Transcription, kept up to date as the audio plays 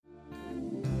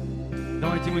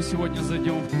Давайте мы сегодня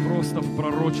зайдем просто в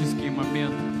пророческий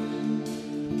момент.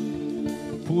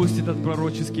 Пусть этот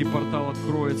пророческий портал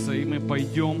откроется, и мы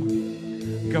пойдем,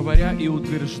 говоря и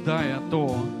утверждая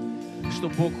то, что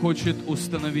Бог хочет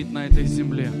установить на этой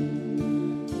земле.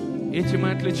 Этим и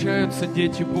отличаются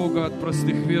дети Бога от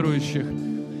простых верующих.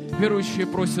 Верующие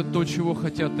просят то, чего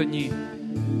хотят они.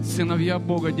 Сыновья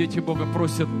Бога, дети Бога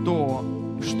просят то,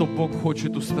 что Бог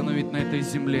хочет установить на этой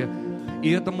земле. И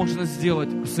это можно сделать,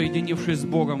 соединившись с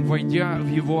Богом, войдя в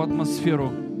Его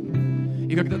атмосферу.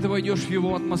 И когда ты войдешь в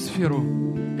Его атмосферу,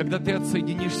 когда ты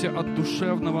отсоединишься от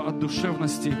душевного, от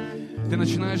душевности, ты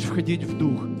начинаешь входить в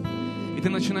дух. И ты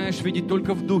начинаешь видеть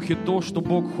только в духе то, что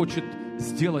Бог хочет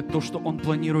сделать, то, что Он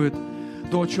планирует,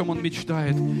 то, о чем Он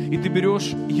мечтает. И ты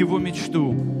берешь Его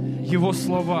мечту, Его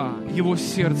слова, Его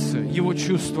сердце, Его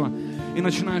чувства и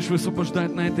начинаешь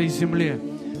высвобождать на этой земле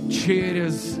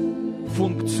через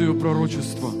функцию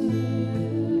пророчества.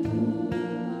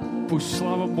 Пусть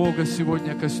слава Бога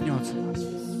сегодня коснется нас.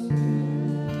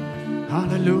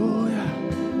 Аллилуйя!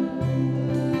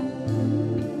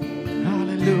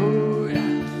 Аллилуйя!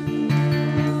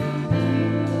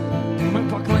 Мы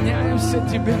поклоняемся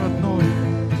Тебе, родной.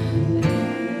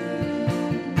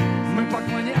 Мы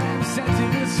поклоняемся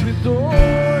Тебе,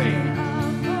 святой.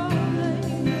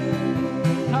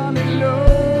 Аллилуйя!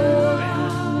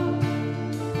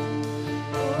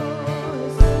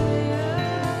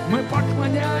 Мы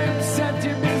поклоняемся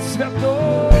Тебе,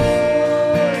 святой.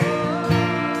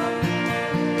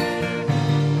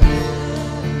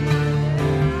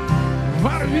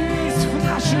 Ворвись в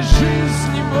нашей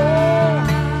жизни, Бог.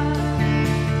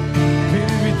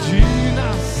 Переведи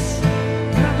нас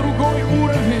на другой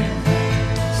уровень,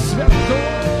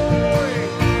 святой.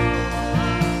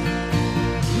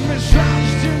 Мы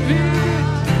жаждем видеть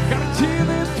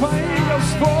картины Твои,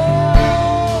 Господь.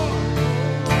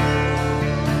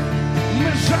 Мы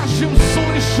жаждем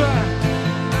слышать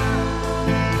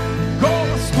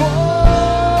голос Твой.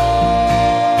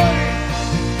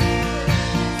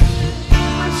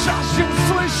 Мы жаждем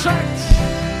слышать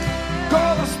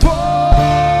голос Твой.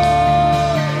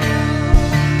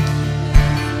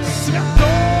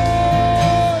 Святой.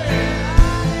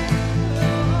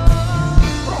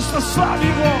 Просто славь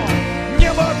Его.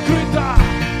 Небо открыто.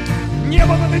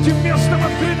 Небо над этим местом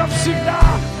открыто всегда.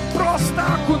 Просто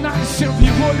окунайся в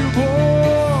Его любовь.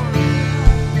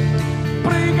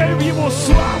 Прыгай в Его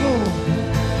славу.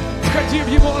 Входи в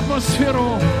Его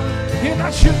атмосферу. И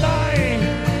начинай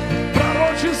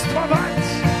пророчествовать.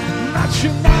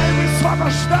 Начинай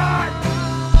высвобождать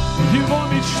Его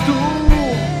мечту,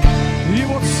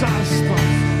 Его царство.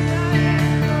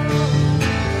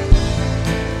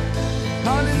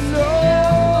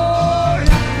 Аллилуйя!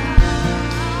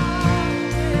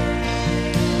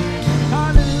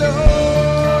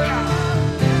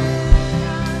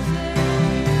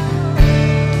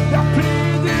 Да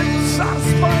придет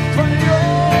царство Твое.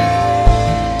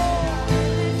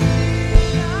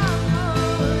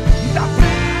 Да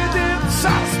придет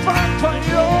царство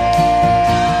Твое.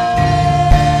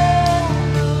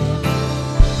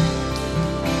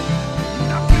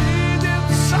 Да придет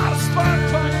царство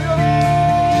Твое.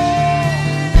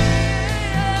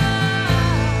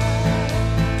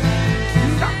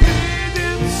 Да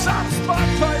придет царство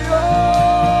Твое.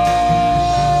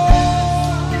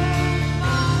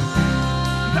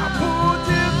 Да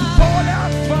будет воля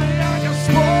Твоя,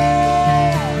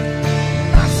 Господь,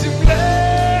 на земле,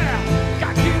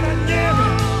 как и на небе.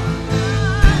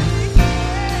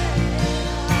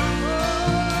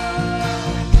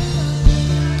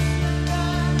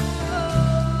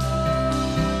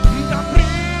 Да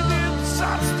придет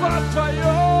царство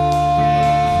Твое.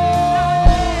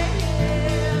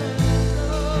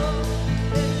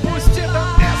 Пусть это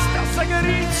место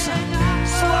загорится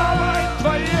славой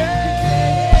Твоей.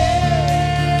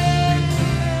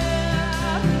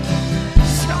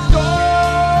 Святой,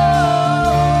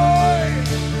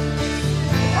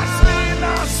 возьми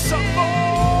нас с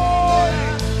собой.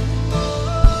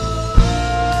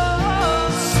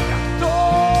 Святой,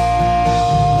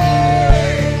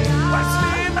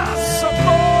 возьми нас с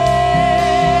собой.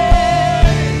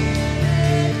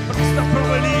 Просто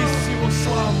провались в Его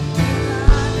славу,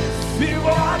 в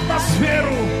Его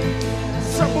атмосферу.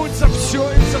 Забудь за все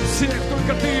и за всех,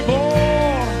 только Ты,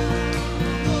 Бог.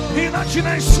 И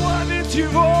начинай славить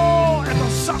Его. Это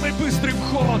самый быстрый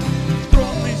вход в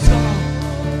тронный зал,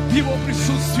 в Его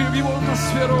присутствие, в Его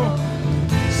атмосферу.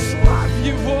 Славь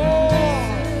Его.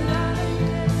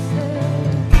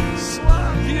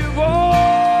 Славь Его.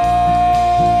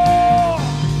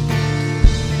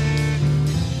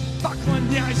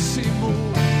 Поклоняйся Ему.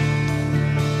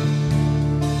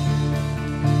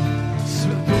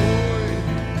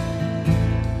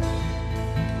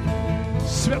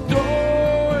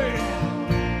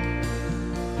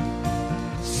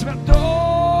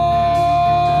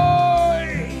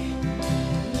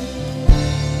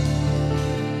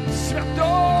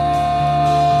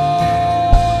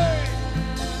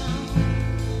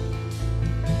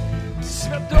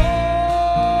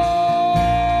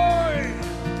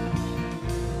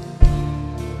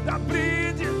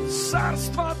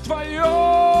 царство Твое.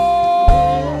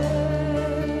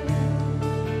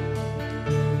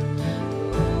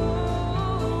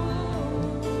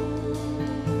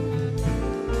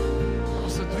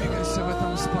 Просто двигайся в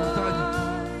этом спонтане,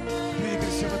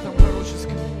 двигайся в этом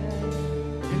пророческом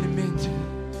элементе.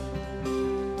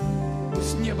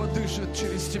 Пусть небо дышит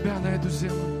через тебя на эту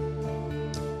землю.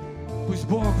 Пусть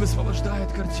Бог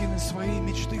высвобождает картины свои,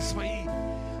 мечты свои,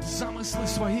 замыслы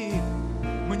свои.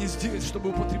 Мы не здесь, чтобы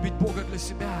употребить Бога для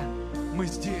себя. Мы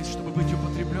здесь, чтобы быть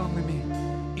употребленными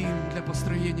им для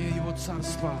построения Его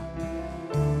Царства.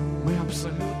 Мы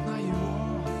абсолютно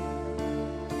Его.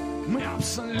 Мы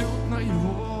абсолютно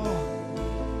Его.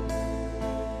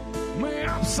 Мы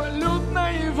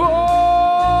абсолютно Его.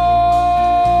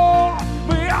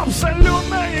 Мы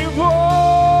абсолютно Его.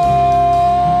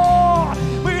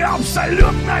 Мы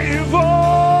абсолютно Его.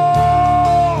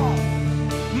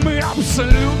 Мы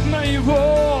абсолютно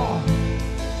Его.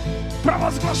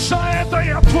 Провозглашай это: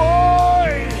 я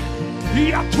Твой,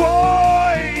 я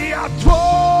Твой, я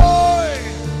Твой.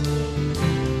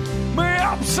 Мы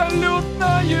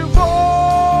абсолютно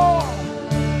Его.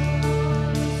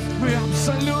 Мы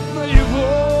абсолютно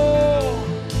Его.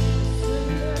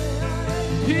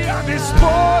 Я весь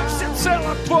Твой,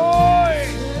 всецело Твой.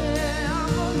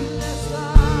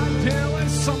 Делай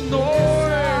со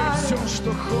мной все,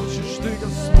 что хочешь Ты,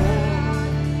 Господь.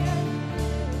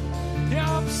 Я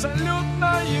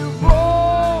абсолютно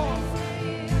Его.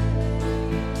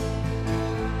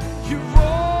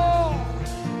 Его.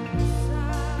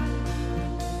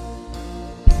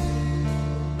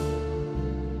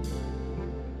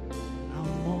 А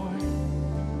Он мой.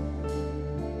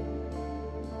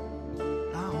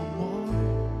 А Он мой.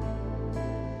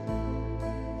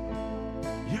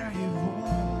 Я Его.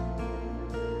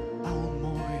 А Он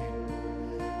мой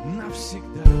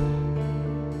навсегда.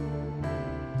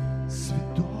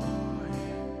 Святой,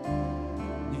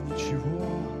 мне ничего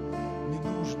не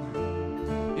нужно.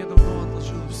 Я давно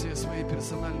отложил все свои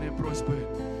персональные просьбы.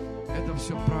 Это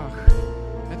все прах,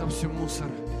 это все мусор.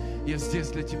 Я здесь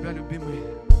для Тебя, любимый.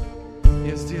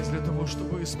 Я здесь для того,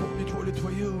 чтобы исполнить волю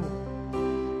Твою.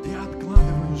 Я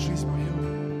откладываю жизнь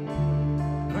мою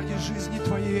ради жизни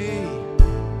Твоей,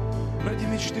 ради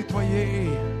мечты Твоей,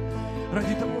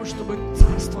 ради того, чтобы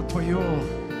Царство Твое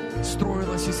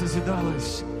строилось и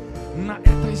созидалось на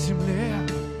этой земле.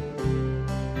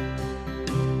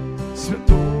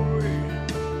 Святой,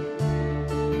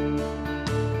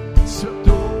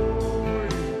 святой,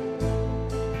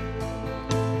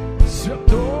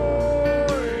 святой,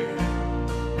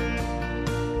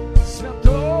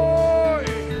 святой.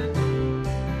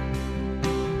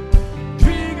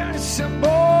 Двигайся,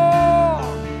 Бог,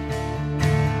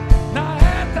 на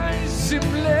этой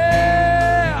земле.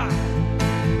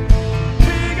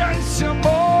 Двигайся,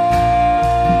 Бог,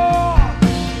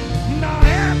 на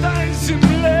этой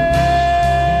земле.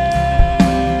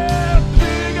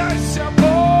 Двигайся,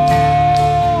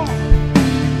 Бог,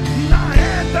 на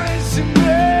этой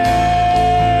земле.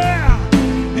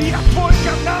 Я Твой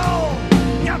канал,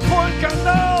 я Твой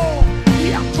канал,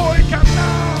 я Твой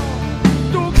канал.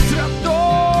 Дух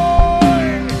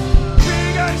Святой,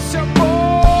 двигайся,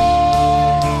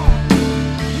 Бог,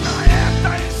 на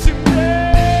этой земле.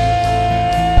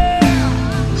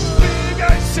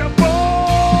 Двигайся,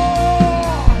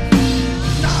 Бог,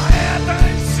 на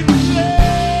этой земле.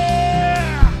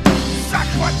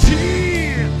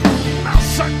 Захвати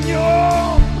нас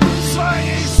огнем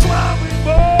своей славы,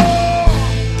 Бог.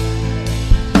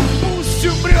 Пусть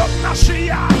умрет наше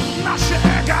я, наше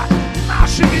эго,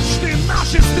 наши мечты,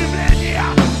 наши стремления.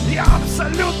 Я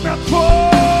абсолютно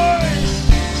Твой.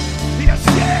 Я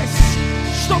здесь,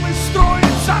 чтобы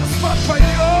строить Царство Твое.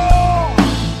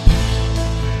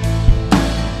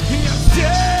 Я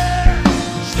здесь,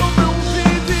 чтобы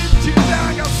увидеть Тебя,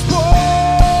 Господь.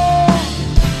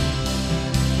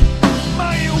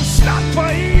 Мои уста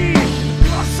Твои,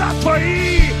 глаза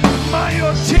Твои, мое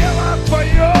тело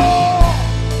Твое.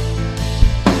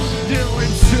 Делай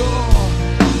все,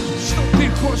 что Ты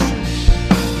хочешь,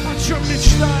 о чем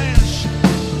мечтаешь.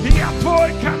 Я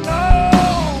Твой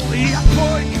канал, я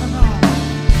Твой канал,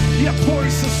 я Твой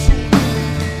сосуд,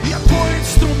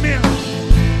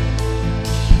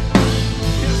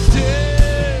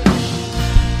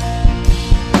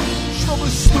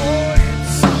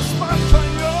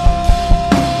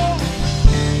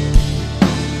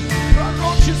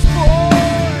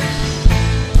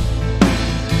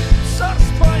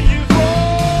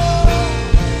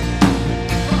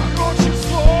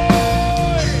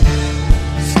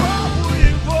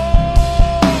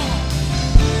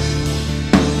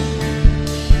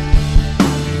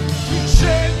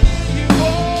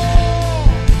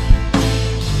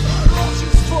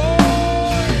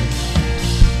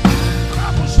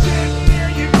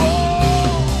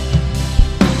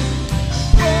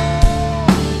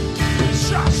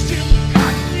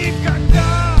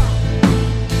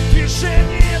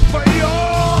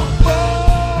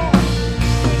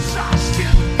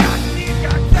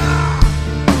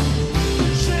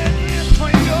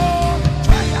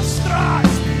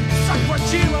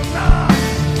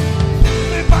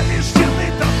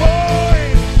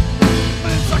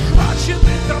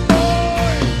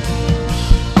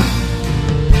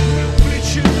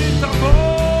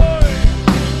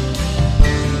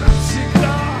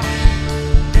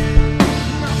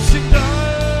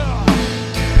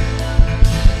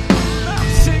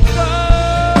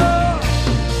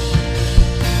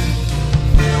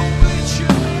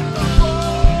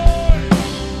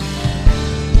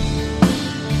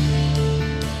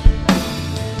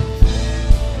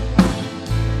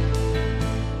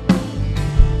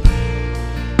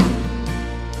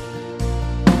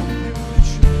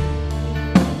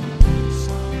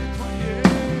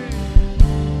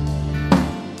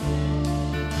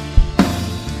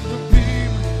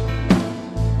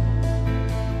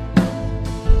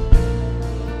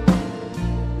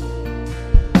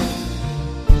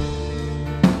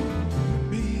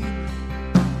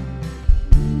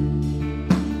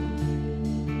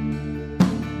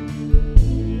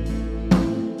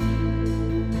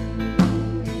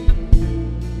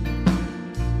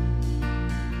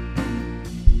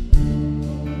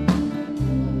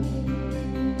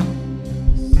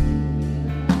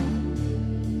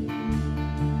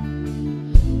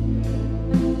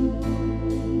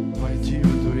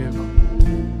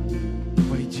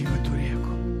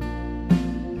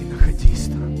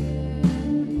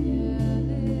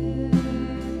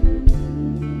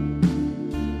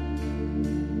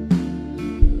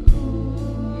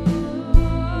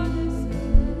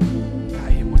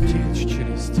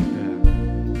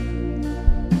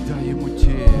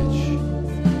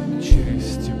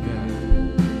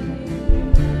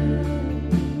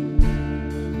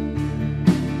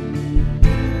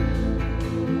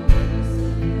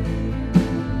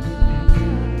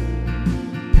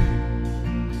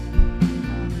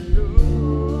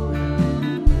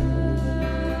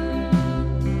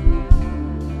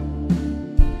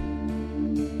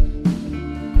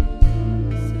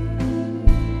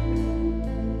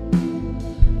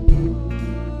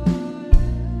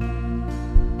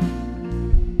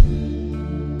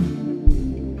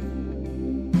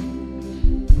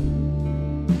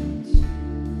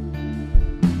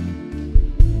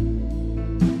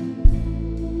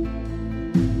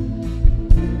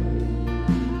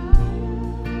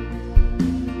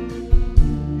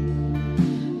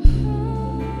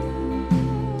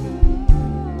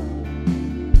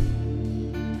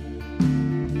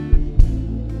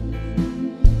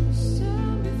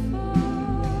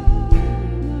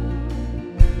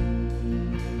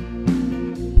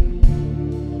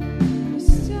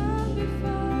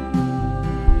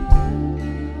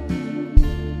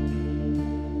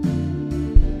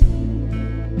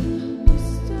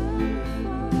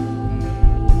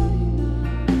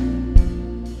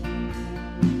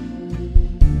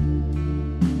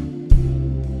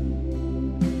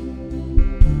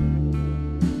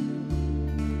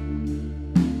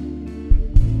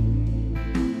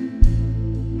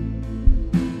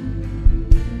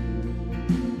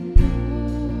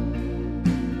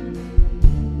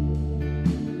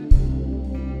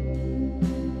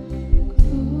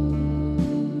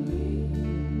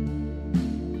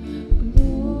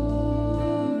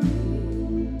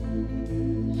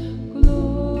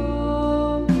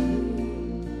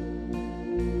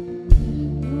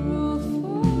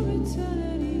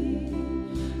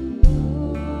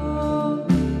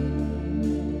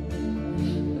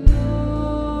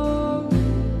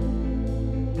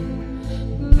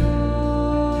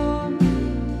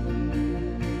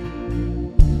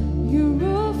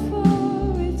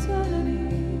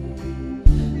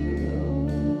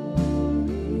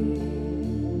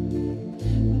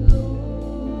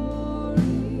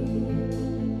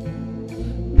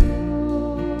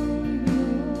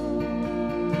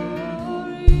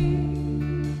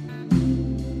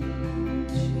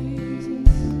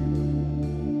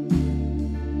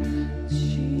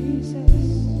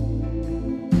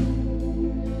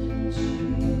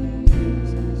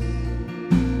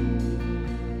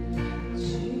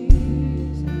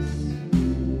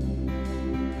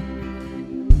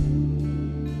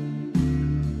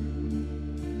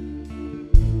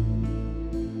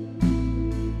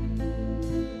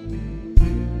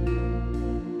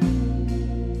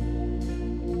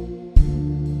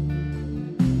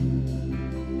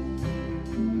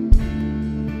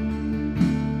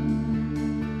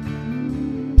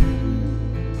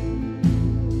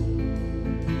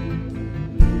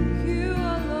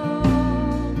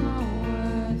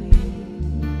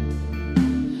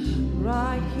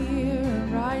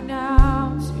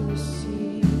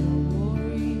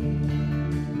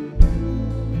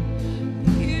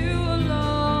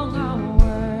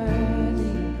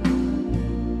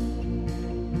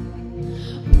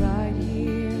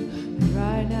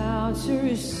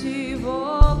 receive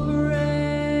all praise.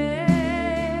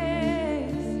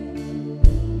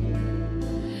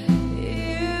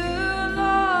 You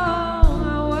alone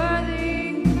are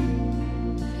worthy.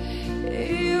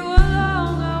 You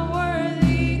alone are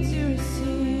worthy to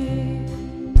receive.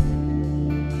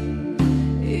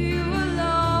 You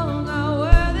alone are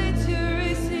worthy to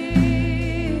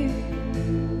receive.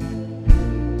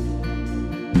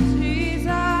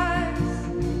 Jesus,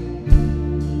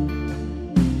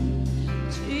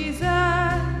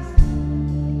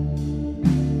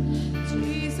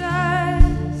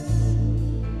 Jesus,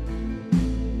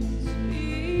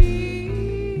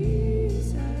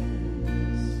 Jesus,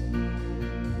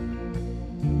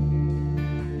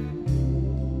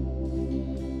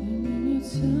 And in your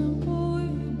temple we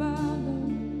bow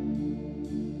low,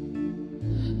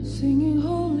 singing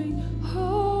holy,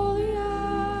 holy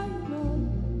are you,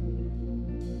 Lord.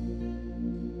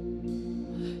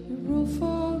 You rule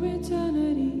for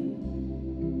eternity.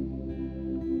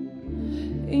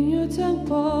 In your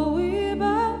temple we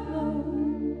bow low,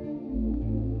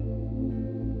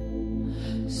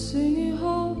 singing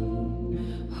holy,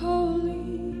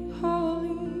 holy,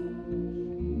 holy.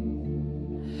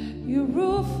 You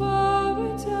rule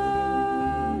for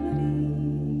eternity.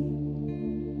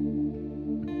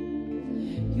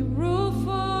 You rule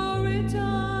for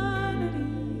eternity.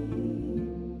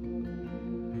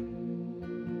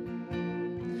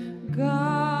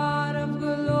 God of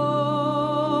glory,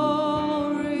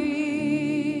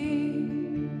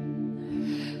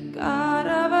 God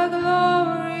of our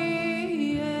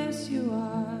glory, yes you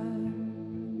are.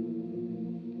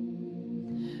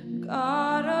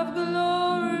 God of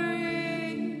glory,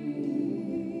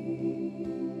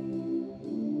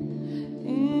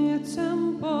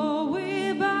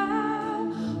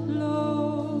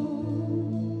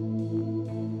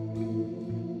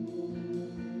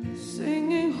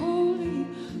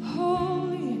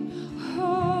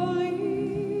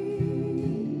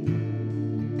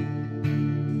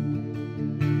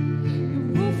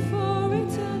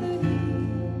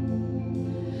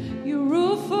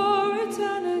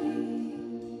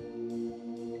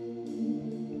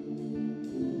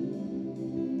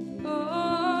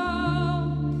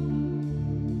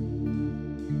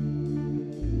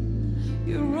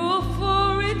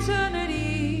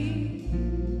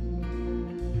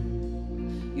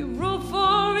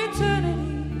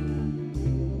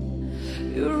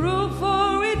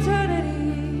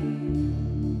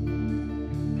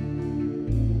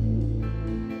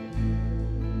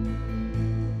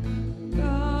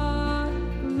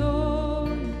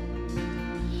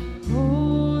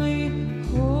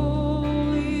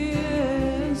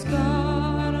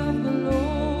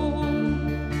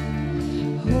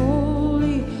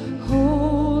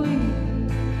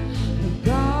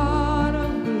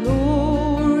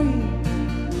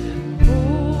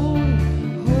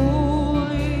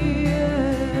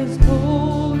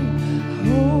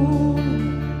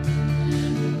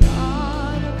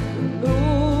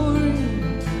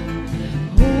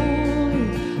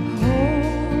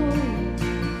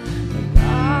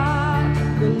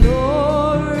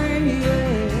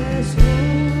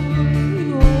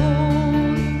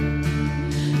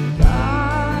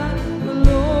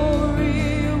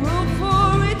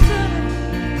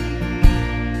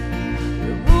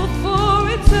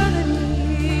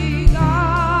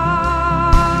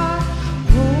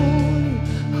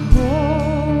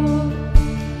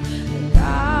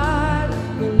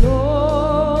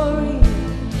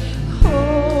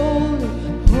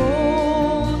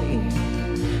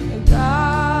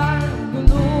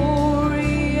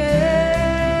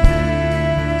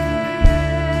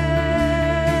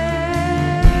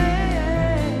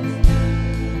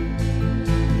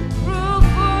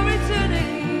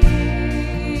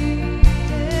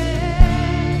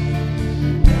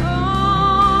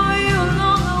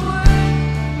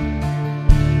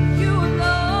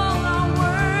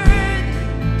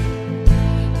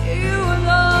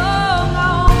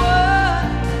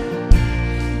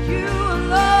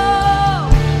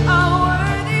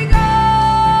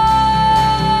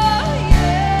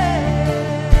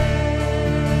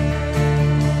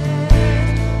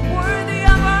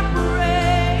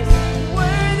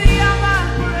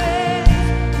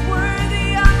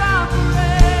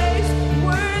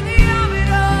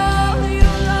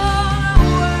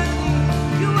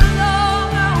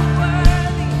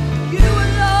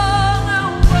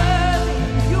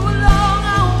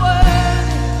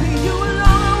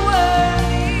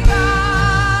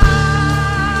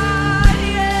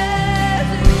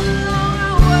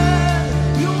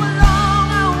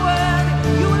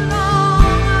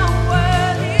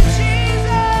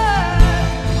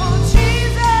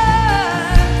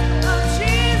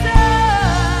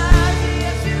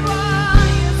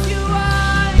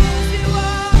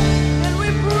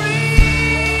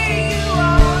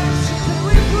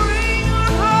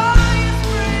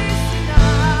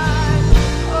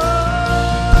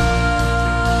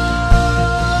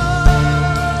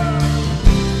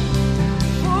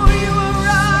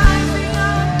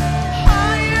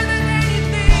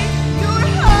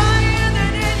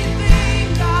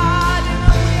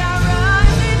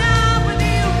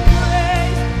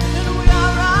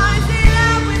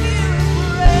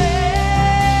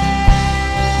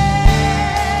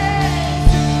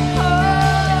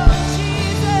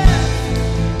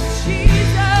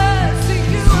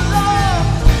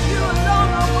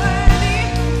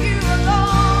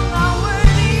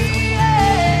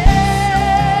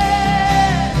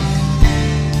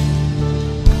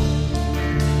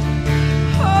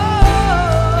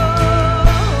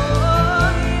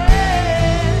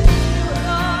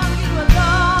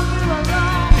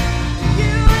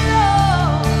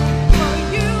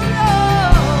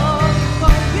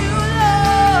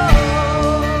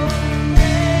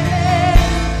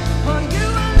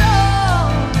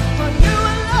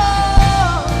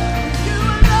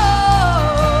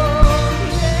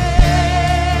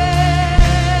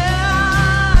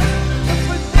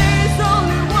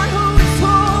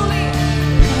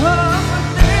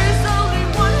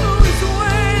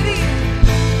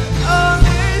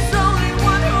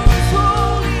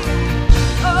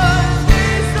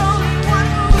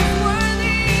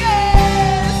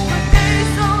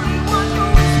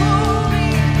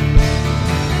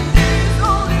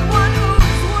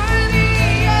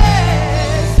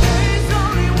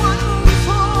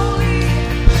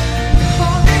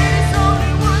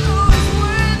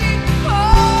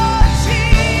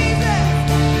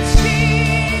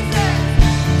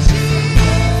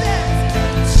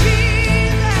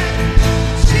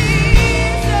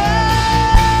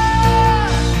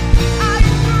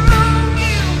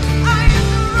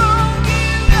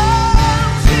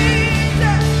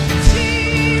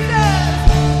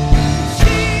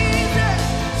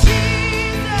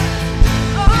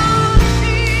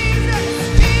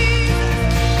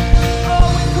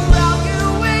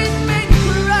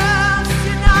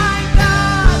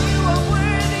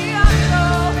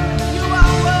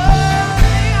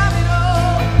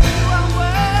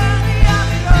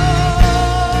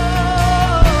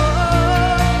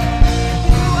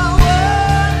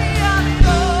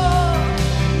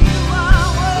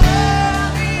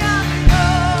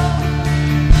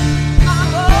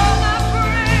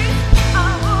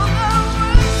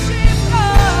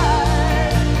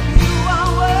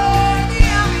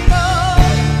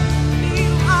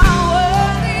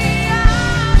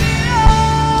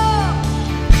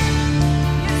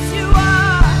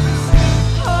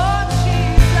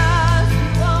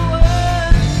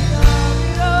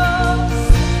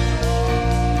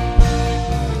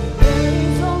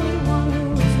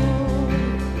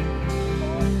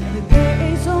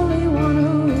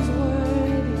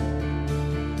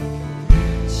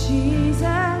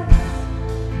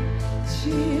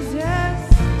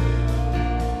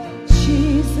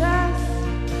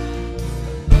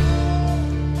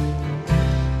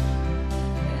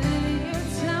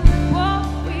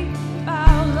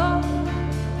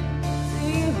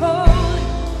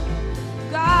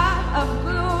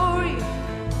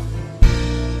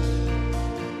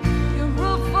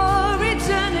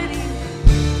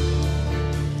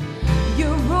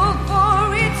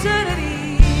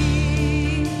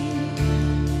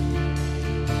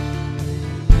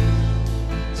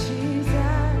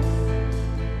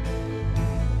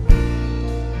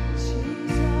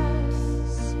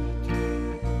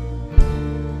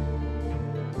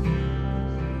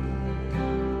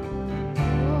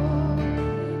 Oh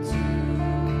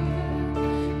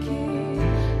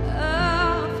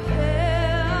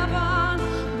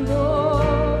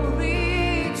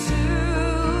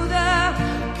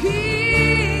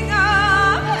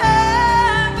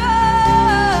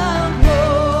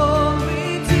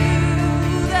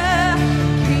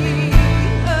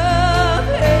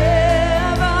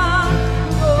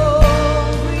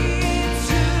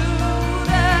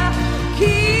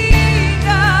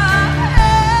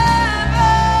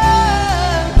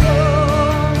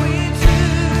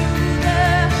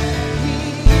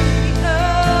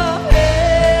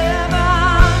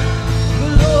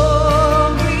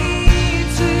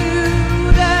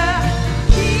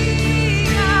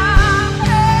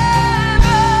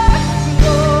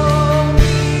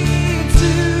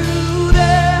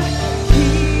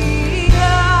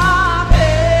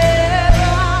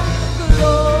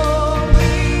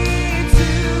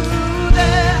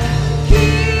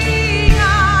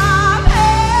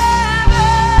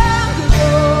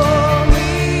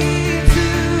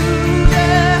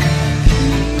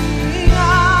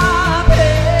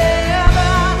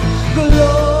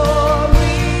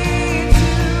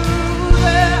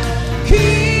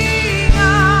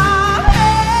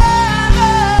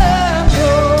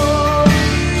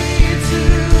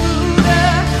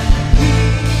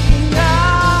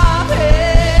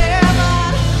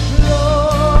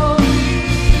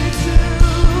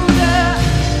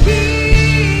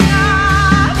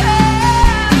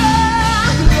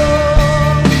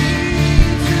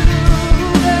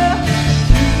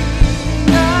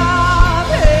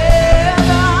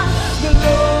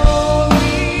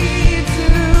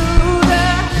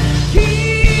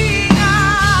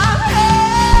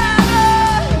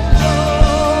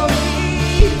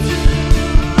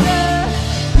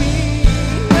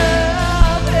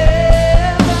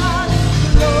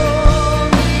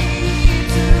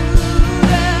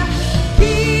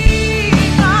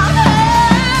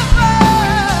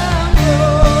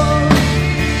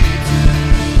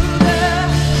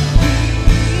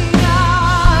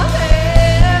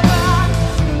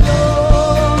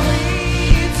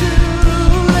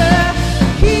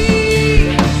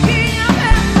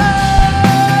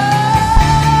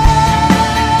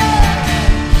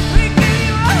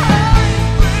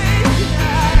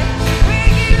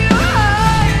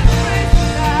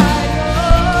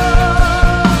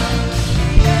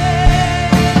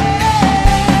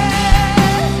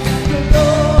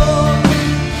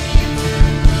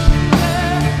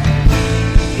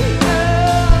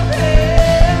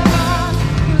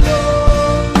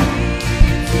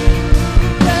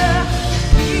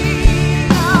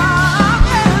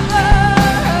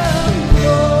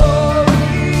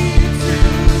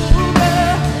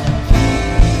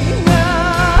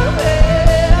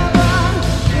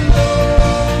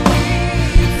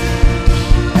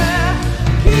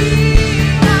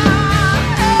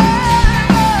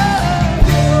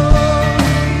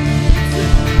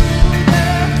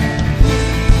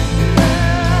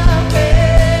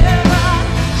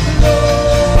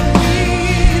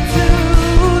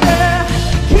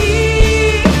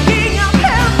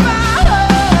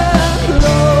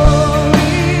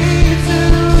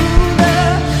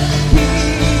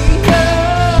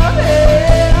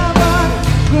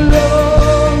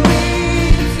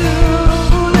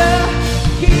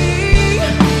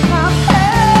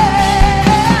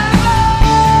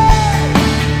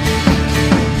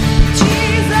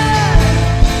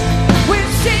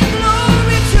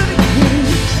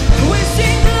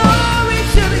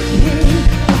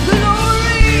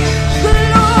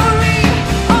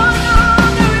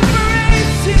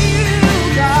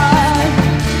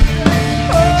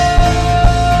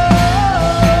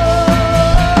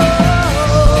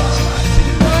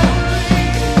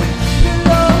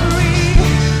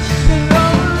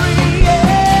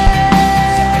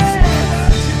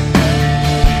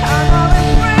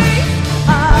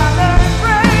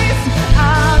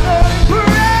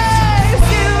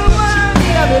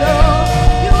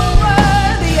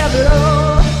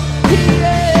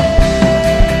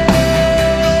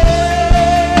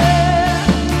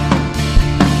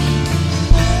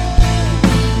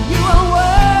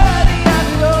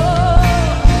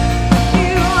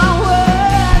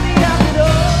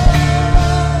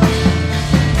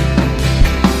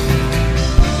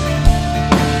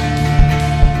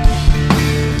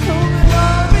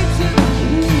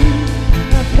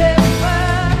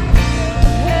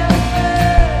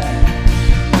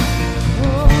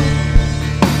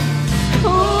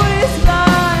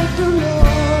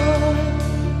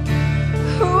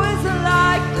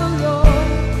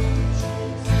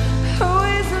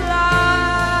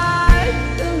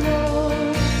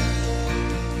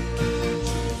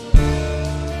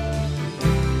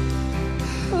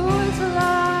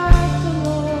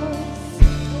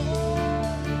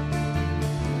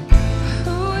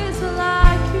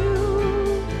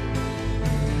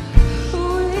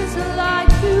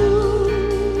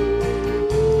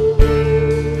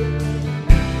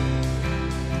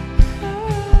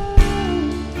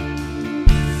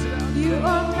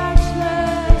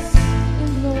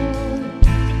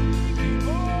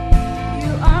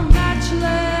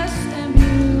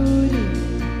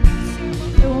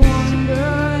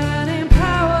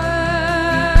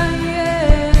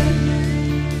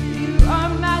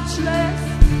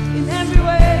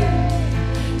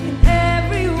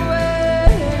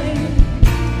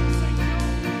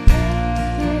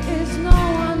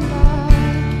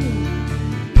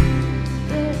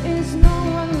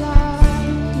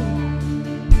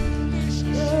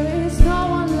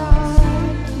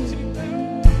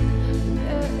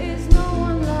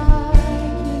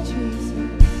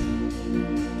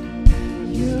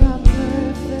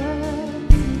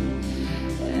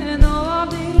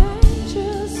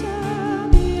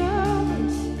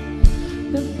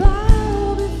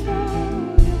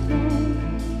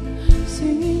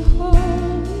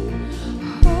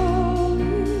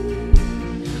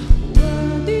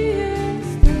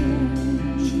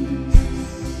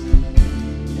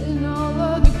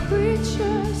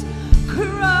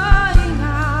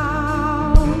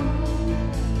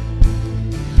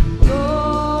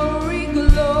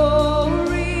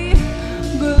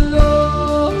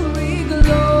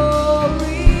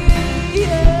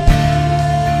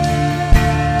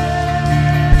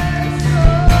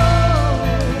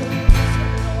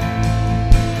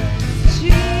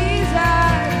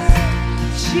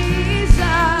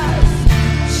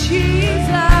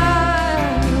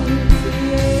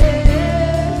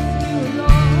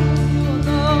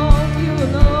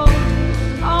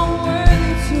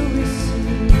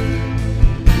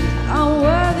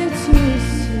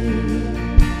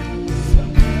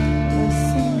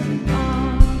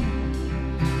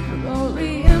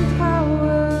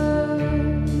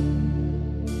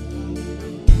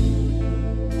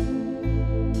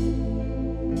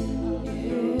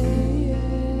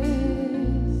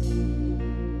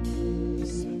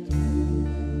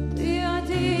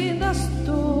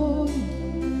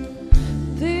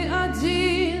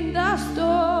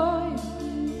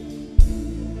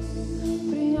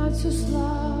всю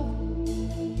славу,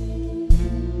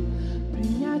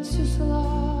 принять всю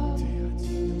славу,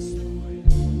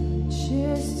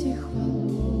 честь и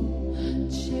хвалу,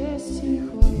 честь и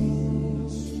хвалу.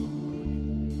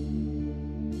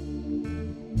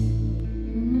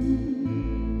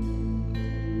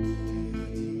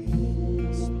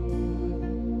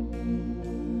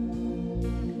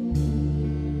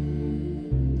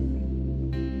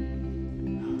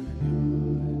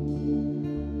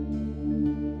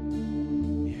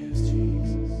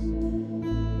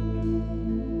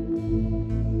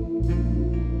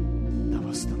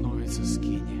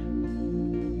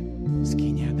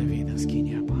 Скиния Давида,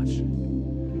 скиния падших.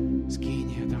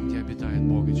 Скиния там, где обитает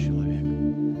Бог и человек.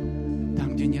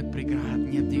 Там, где нет преград,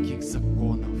 нет никаких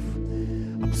законов.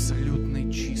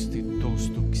 Абсолютный чистый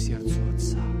доступ к сердцу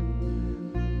Отца.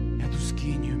 Эту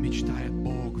скинию мечтает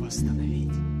Бог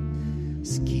восстановить.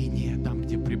 Скиния там,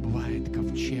 где пребывает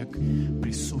ковчег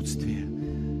присутствия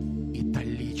и та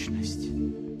личность,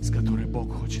 с которой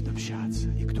Бог хочет общаться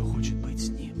и кто хочет быть с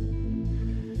Ним.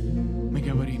 Мы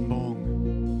говорим, Бог,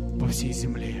 по всей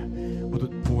земле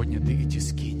будут подняты эти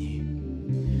скинии.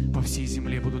 По всей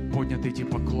земле будут подняты эти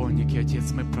поклонники.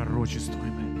 Отец, мы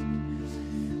пророчествуем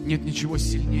это. Нет ничего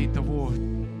сильнее того,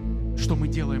 что мы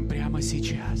делаем прямо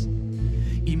сейчас.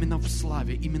 Именно в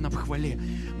славе, именно в хвале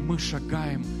мы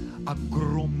шагаем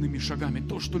огромными шагами.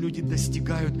 То, что люди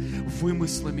достигают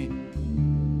вымыслами,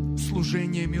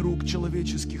 служениями рук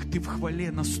человеческих, ты в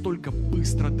хвале настолько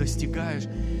быстро достигаешь.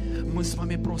 Мы с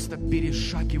вами просто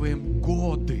перешагиваем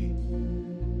годы,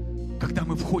 когда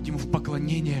мы входим в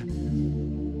поклонение.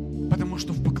 Потому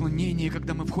что в поклонение,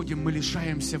 когда мы входим, мы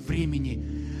лишаемся времени.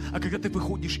 А когда ты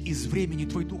выходишь из времени,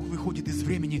 твой дух выходит из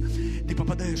времени, ты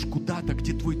попадаешь куда-то,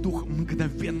 где твой дух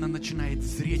мгновенно начинает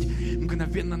зреть,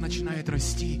 мгновенно начинает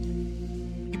расти.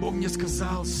 И Бог мне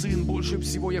сказал: сын, больше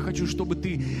всего я хочу, чтобы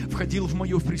ты входил в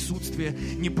мое присутствие,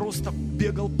 не просто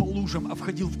бегал по лужам, а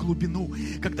входил в глубину.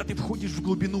 Когда ты входишь в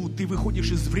глубину, ты выходишь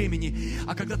из времени,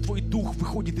 а когда твой дух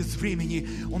выходит из времени,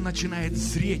 он начинает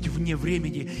зреть вне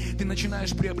времени. Ты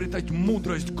начинаешь приобретать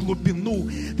мудрость, глубину,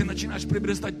 ты начинаешь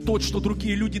приобретать то, что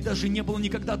другие люди даже не было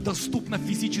никогда доступно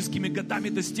физическими годами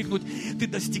достигнуть. Ты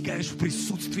достигаешь в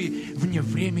присутствии вне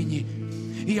времени.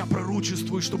 И я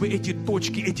пророчествую, чтобы эти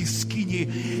точки, эти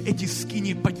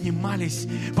скинии поднимались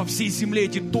по всей земле,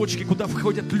 эти точки, куда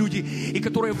входят люди, и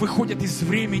которые выходят из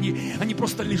времени. Они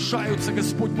просто лишаются,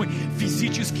 Господь мой,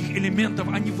 физических элементов.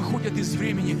 Они выходят из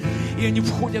времени, и они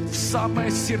входят в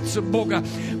самое сердце Бога,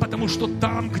 потому что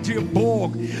там, где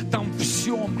Бог, там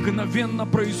все мгновенно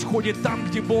происходит. Там,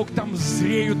 где Бог, там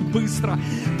зреют быстро.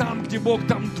 Там, где Бог,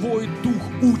 там твой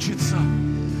дух учится.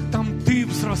 Там ты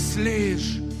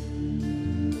взрослеешь.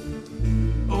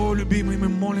 О, любимый, мы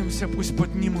молимся, пусть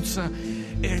поднимутся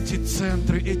эти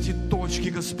центры, эти точки,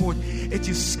 Господь,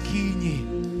 эти скинии,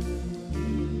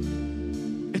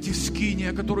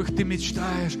 о которых Ты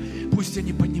мечтаешь, пусть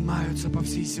они поднимаются по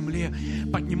всей земле.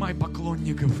 Поднимай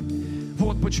поклонников.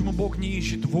 Вот почему Бог не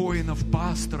ищет воинов,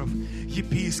 пасторов,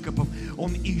 епископов.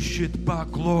 Он ищет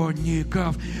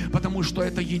поклонников, потому что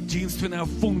это единственная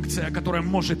функция, которая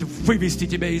может вывести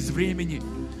тебя из времени.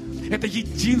 Это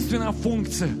единственная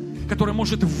функция, которая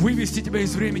может вывести тебя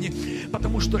из времени,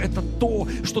 потому что это то,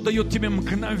 что дает тебе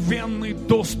мгновенный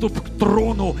доступ к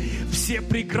трону. Все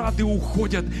преграды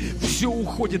уходят, все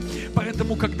уходит.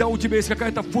 Поэтому, когда у тебя есть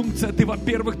какая-то функция, ты,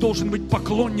 во-первых, должен быть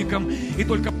поклонником, и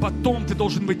только потом ты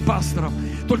должен быть пастором,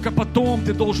 только потом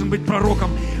ты должен быть пророком.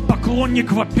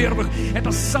 Поклонник, во-первых,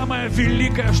 это самое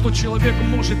великое, что человек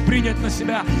может принять на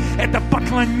себя. Это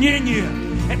поклонение,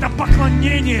 это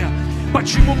поклонение.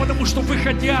 Почему? Потому что,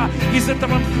 выходя из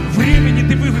этого времени,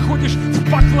 ты выходишь в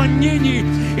поклонении,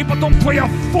 и потом твоя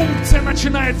функция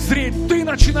начинает зреть, ты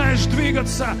начинаешь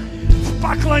двигаться в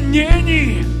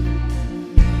поклонении.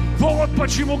 Вот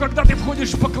почему, когда ты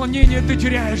входишь в поклонение, ты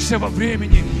теряешься во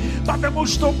времени, потому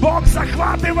что Бог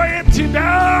захватывает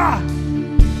тебя,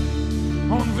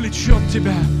 Он влечет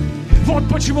тебя. Вот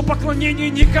почему поклонение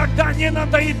никогда не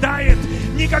надоедает,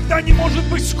 никогда не может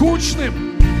быть скучным.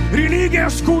 Религия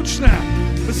скучная,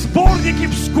 сборники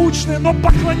скучные, но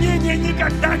поклонение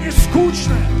никогда не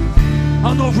скучное.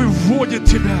 Оно выводит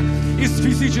тебя из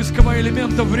физического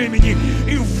элемента времени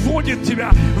и вводит тебя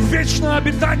в вечное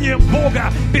обитание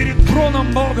Бога, перед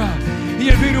троном Бога. И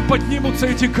я верю, поднимутся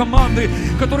эти команды,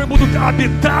 которые будут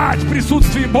обитать в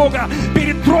присутствии Бога,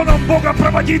 перед троном Бога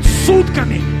проводить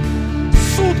сутками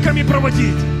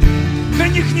проводить. Для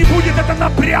них не будет это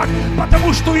напряг,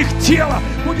 потому что их тело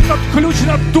будет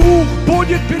отключено, дух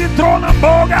будет перед троном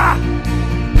Бога.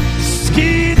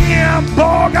 Скиния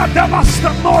Бога да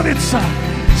восстановится,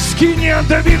 скиния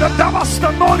Давида да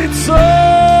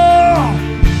восстановится.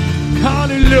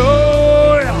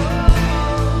 Аллилуйя!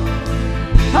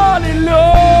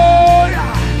 Аллилуйя!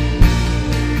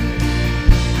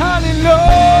 Аллилуйя!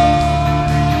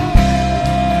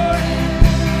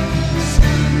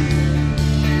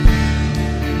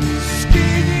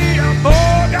 Скиния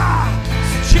Бога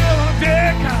с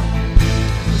человека,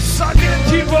 завет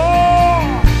Его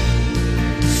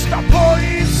с тобой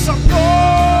и со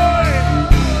мной.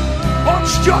 Он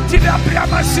ждет тебя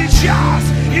прямо сейчас,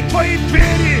 и твои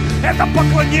двери — это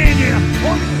поклонение.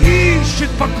 Он ищет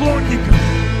поклонников.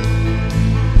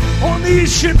 Он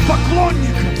ищет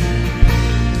поклонников.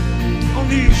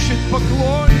 Он ищет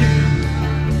поклонников.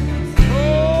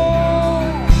 О,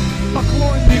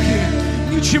 поклонники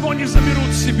ничего не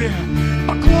заберут себе.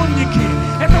 Поклонники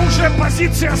 — это уже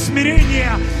позиция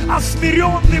смирения. А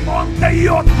смиренным Он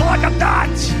дает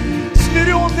благодать.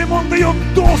 Смиренным Он дает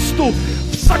доступ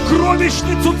в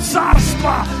сокровищницу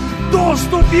царства,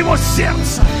 доступ в Его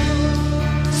сердце.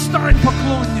 Стань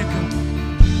поклонником.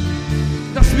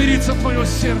 Да смирится твое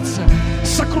сердце,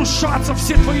 сокрушатся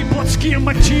все твои плотские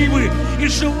мотивы и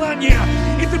желания,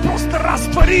 и ты просто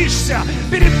растворишься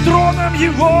перед троном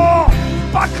Его,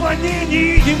 в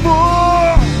поклонении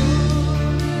Ему.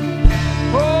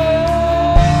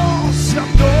 О,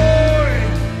 святой,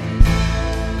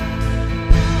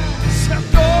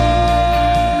 святой,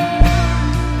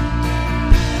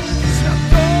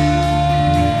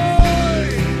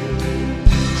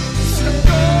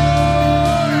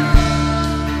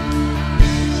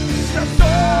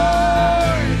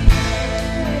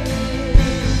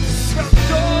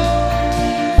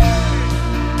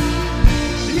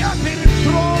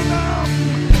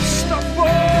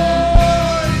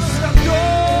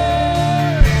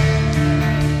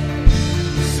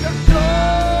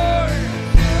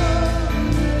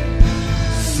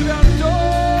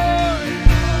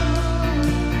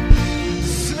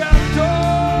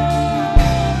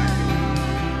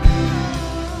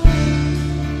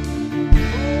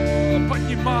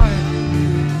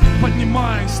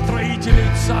 строители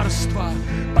царства,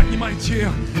 поднимай тех,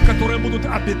 которые будут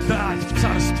обитать в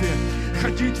царстве,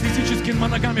 ходить физическими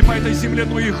ногами по этой земле,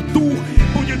 но их дух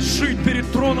будет жить перед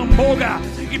троном Бога.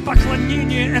 И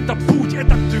поклонение — это путь,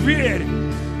 это дверь,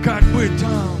 как бы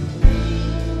там.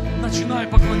 Начинай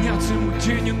поклоняться Ему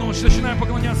день и ночь, начинай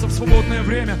поклоняться в свободное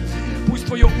время. Пусть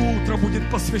твое утро будет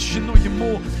посвящено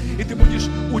Ему, и ты будешь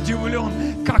удивлен,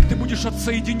 как ты будешь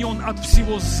отсоединен от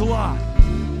всего зла,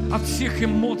 от всех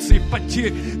эмоций,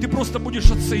 потерь. Ты просто будешь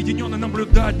отсоединен и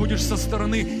наблюдать будешь со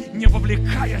стороны, не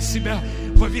вовлекая себя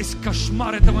во весь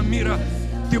кошмар этого мира.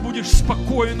 Ты будешь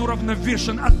спокоен,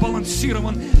 уравновешен,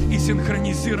 отбалансирован и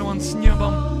синхронизирован с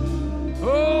небом.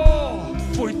 О,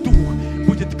 твой дух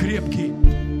будет крепкий.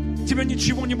 Тебя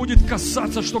ничего не будет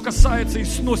касаться, что касается и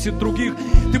сносит других.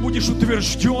 Ты будешь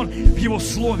утвержден в Его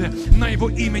Слове, на Его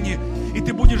имени, и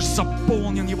ты будешь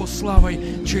заполнен Его славой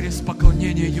через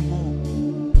поклонение Ему.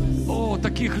 О,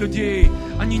 таких людей,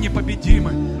 они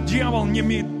непобедимы. Дьявол не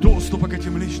имеет доступа к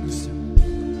этим личностям.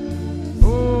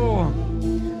 О,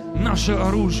 наше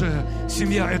оружие,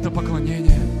 семья — это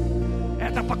поклонение.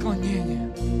 Это поклонение.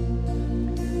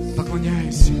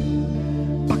 Поклоняйся,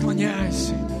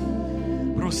 поклоняйся.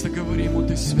 Просто говори Ему: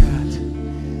 Ты свят,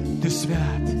 Ты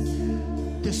свят,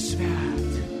 Ты свят.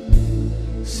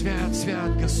 Свят,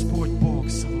 свят Господь Бог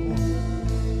Саваоф.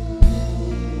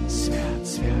 Свят,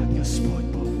 свят Господь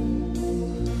Бог.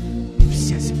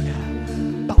 Вся земля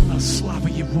полна славы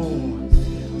Его.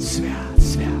 Свят,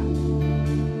 свят,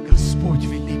 Господь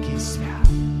великий свят.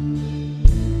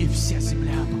 И вся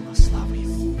земля полна славы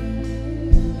Его.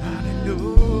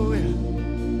 Аллилуйя.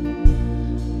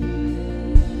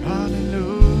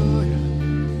 Аллилуйя.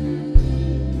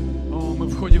 О, мы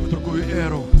входим в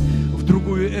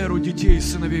другую эру детей и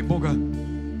сыновей Бога,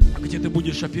 где ты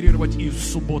будешь оперировать из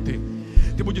субботы,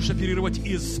 ты будешь оперировать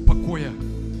из покоя,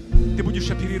 ты будешь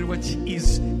оперировать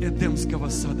из Эдемского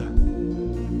сада.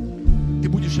 Ты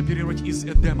будешь оперировать из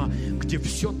Эдема, где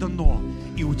все дано,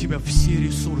 и у тебя все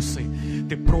ресурсы.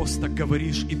 Ты просто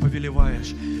говоришь и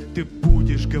повелеваешь. Ты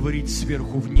будешь говорить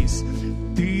сверху вниз.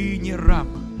 Ты не раб,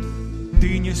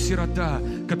 ты не сирота,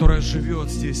 которая живет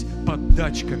здесь под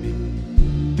дачками.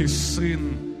 Ты сын,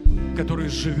 который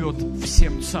живет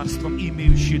всем царством,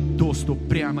 имеющий доступ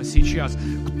прямо сейчас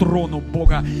к трону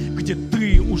Бога, где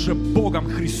ты уже Богом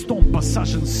Христом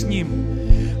посажен с Ним.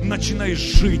 Начинай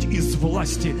жить из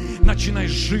власти, начинай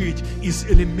жить из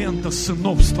элемента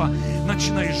сыновства,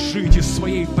 начинай жить из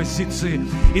своей позиции,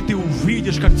 и ты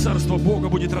увидишь, как Царство Бога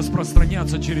будет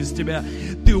распространяться через тебя.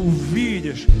 Ты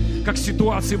увидишь, как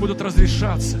ситуации будут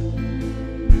разрешаться.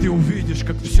 Ты увидишь,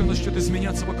 как все начнет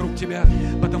изменяться вокруг тебя,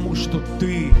 потому что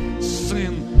ты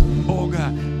сын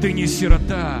Бога, ты не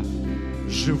сирота,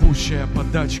 живущая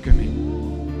подачками.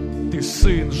 Ты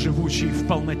сын, живущий в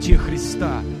полноте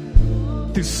Христа.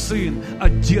 Ты сын,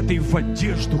 одетый в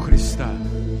одежду Христа.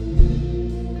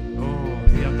 О,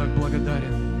 я так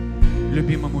благодарен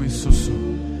любимому Иисусу,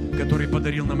 который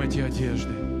подарил нам эти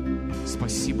одежды.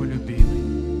 Спасибо,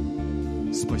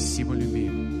 любимый. Спасибо,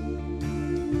 любимый.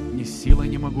 Не силой,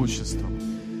 не могуществом,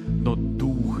 но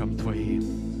Духом Твоим.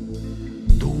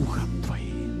 Духом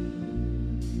Твоим.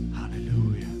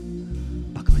 Аллилуйя.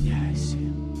 Поклоняйся.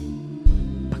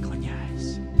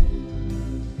 Поклоняйся.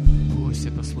 Пусть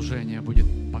это служение будет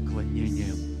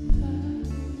поклонением.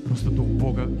 Просто Дух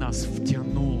Бога нас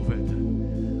втянул в это.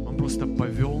 Он просто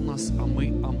повел нас, а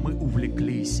мы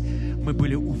увлеклись. Мы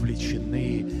были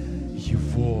увлечены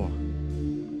Его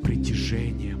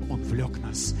притяжением. Он влек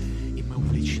нас, и мы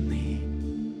увлечены.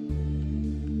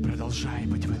 Продолжай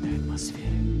быть в этой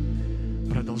атмосфере.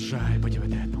 Продолжай быть в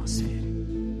этой атмосфере.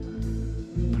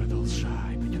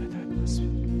 Продолжай быть в этой атмосфере.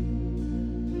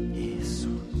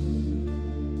 Иисус.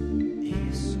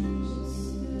 Иисус.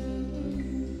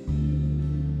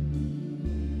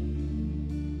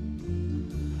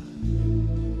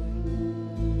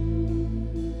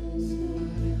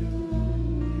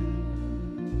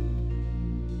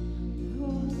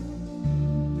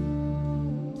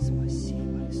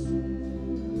 Спасибо, Иисус.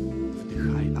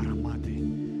 Вдыхай ароматы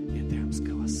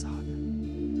Эдемского сада.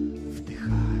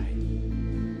 Вдыхай.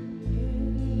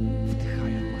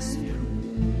 Вдыхай атмосферу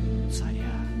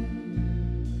царя.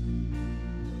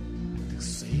 Ты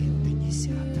сын, ты не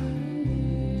сирота.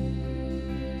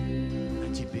 На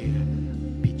тебе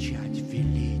печать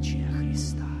величия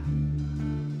Христа.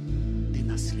 Ты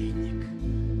наследник.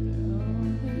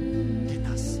 Ты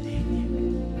наследник.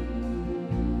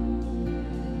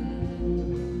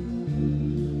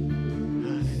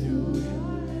 Аллилуйя.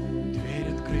 Дверь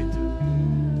открыта.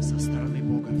 Со стороны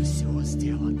Бога все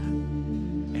сделано.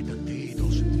 Это ты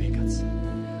должен двигаться.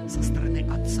 Со стороны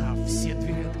Отца все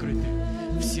двери открыты.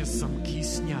 Все замки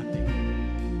сняты.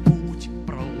 Путь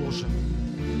проложен.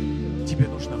 Тебе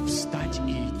нужно встать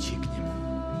и идти к Нему.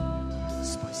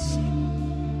 Спасибо.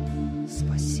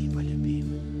 Спасибо,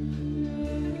 любимый.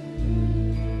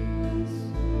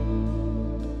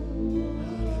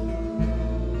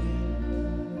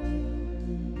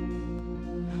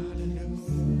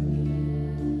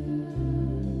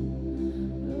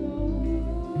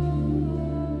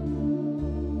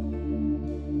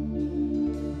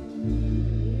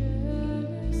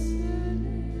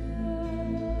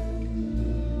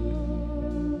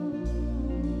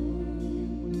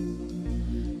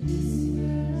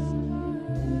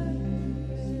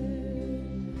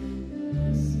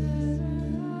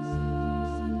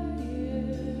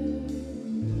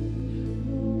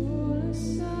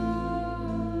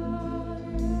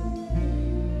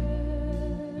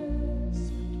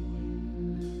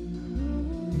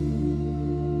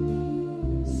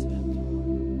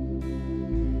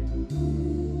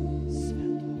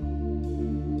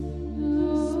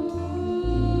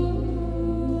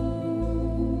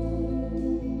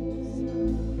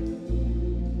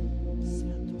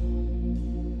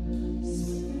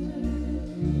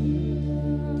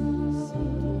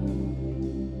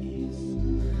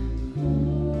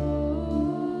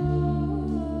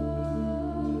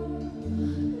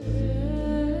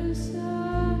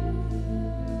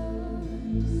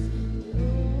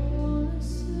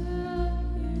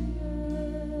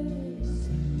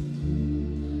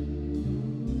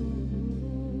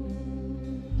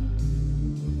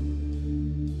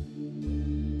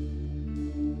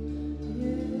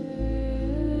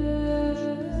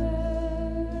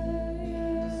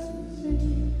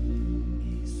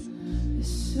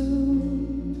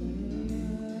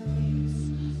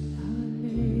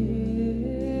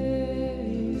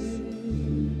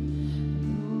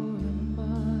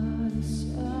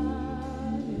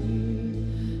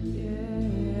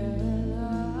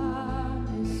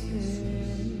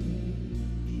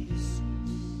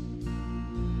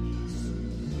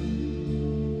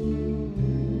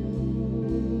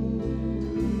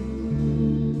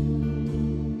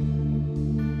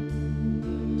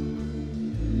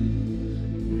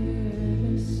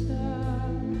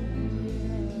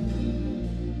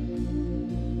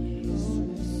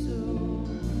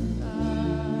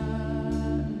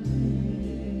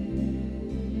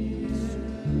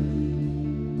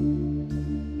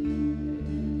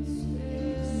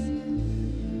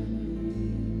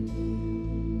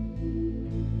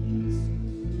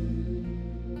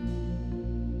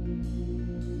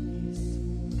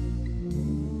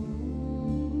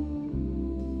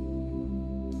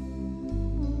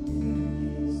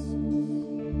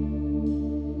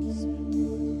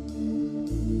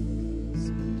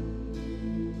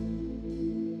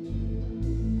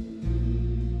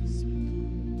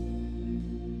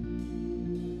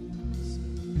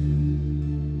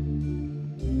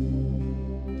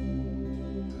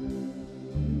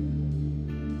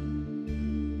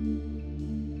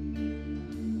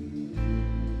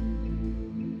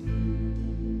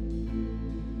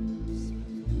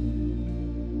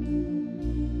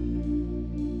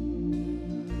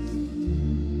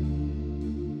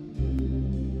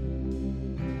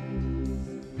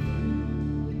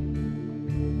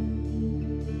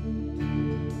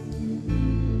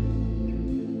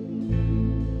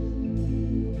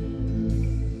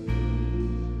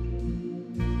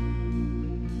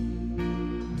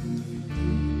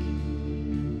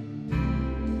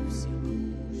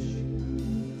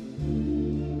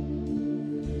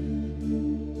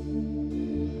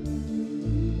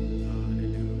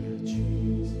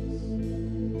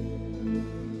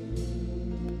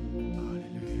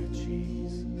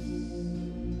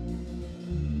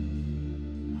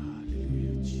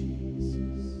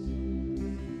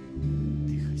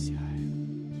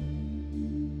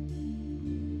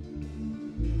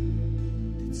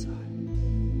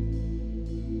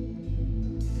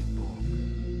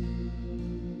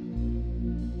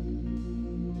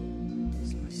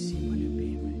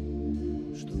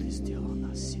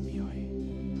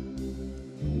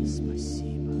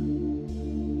 Спасибо.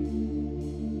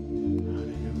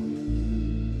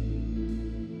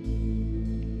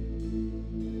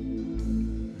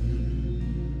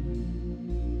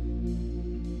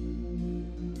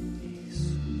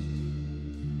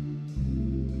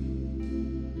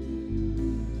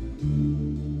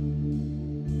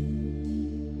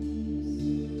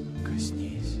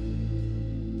 Коснись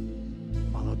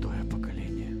молодое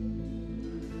поколение.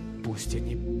 Пусть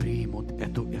они примут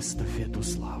эту эстафету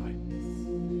славы.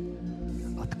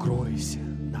 Откройся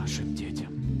нашим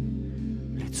детям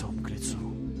лицом к лицу,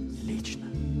 лично.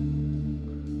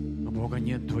 У Бога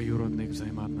нет двоюродных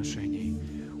взаимоотношений.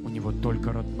 У Него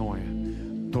только родное,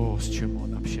 то, с чем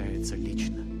Он общается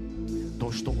лично,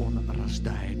 то, что Он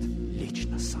рождает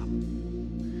лично сам.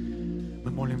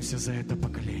 Мы молимся за это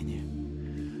поколение,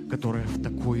 которое в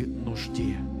такой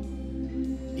нужде.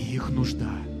 И их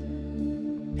нужда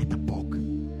 – это Бог.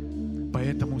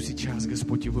 Поэтому сейчас,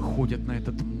 Господь, и выходят на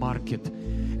этот маркет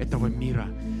этого мира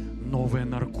новые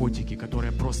наркотики,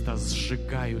 которые просто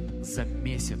сжигают за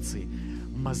месяцы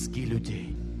мозги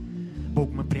людей.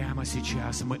 Бог, мы прямо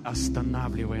сейчас, мы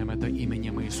останавливаем это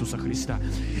именем Иисуса Христа.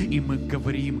 И мы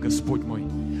говорим, Господь мой,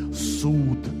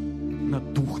 суд на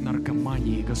дух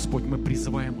наркомании, Господь, мы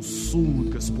призываем суд,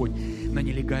 Господь, на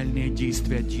нелегальные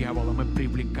действия дьявола. Мы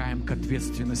привлекаем к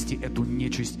ответственности эту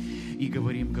нечисть и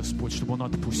говорим, Господь, чтобы Он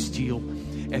отпустил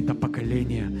это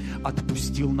поколение,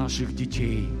 отпустил наших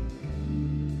детей.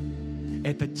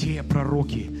 Это те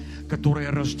пророки, которые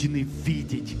рождены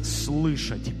видеть,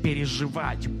 слышать,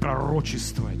 переживать,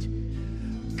 пророчествовать,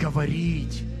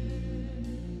 говорить.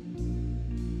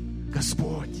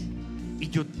 Господь,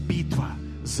 идет битва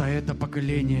за это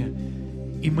поколение.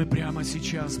 И мы прямо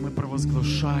сейчас, мы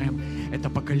провозглашаем это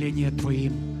поколение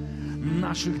Твоим.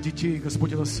 Наших детей,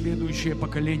 Господь, это следующее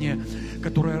поколение,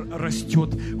 которое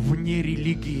растет вне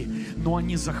религии, но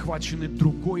они захвачены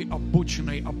другой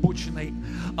обочиной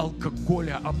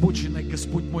алкоголя, обочиной,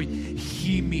 Господь мой,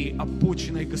 химии,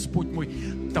 обочиной, Господь мой,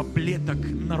 таблеток,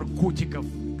 наркотиков,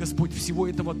 Господь, всего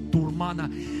этого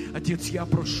дурмана. Отец, я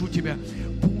прошу Тебя,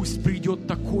 пусть придет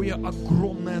такое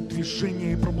огромное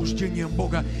движение и пробуждение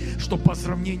Бога, что по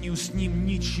сравнению с ним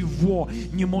ничего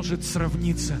не может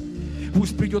сравниться.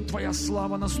 Пусть придет Твоя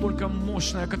слава настолько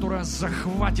мощная, которая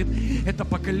захватит это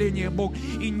поколение, Бог,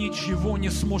 и ничего не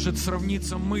сможет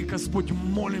сравниться. Мы, Господь,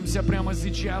 молимся прямо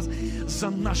сейчас за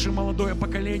наше молодое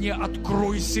поколение.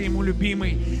 Откройся ему,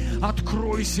 любимый,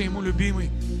 откройся ему, любимый.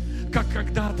 Как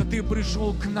когда-то Ты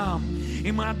пришел к нам,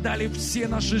 и мы отдали все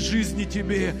наши жизни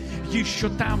Тебе, еще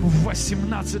там в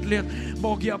 18 лет.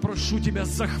 Бог, я прошу Тебя,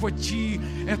 захвати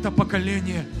это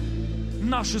поколение.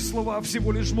 Наши слова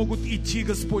всего лишь могут идти,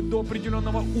 Господь, до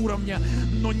определенного уровня,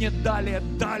 но не далее.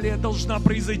 Далее должна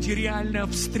произойти реальная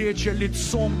встреча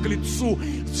лицом к лицу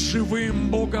с живым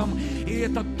Богом. И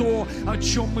это то, о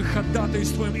чем мы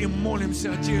ходатайствуем и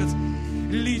молимся, Отец.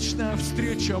 Личная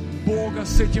встреча Бога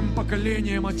с этим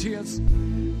поколением, Отец.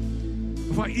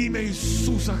 Во имя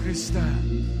Иисуса Христа.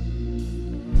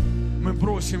 Мы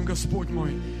просим, Господь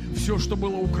мой, все, что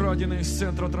было украдено из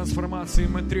центра трансформации,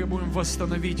 мы требуем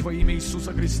восстановить во имя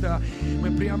Иисуса Христа.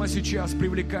 Мы прямо сейчас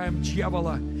привлекаем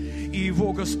дьявола и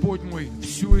его, Господь мой,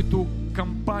 всю эту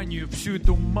компанию, всю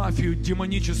эту мафию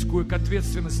демоническую к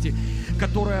ответственности,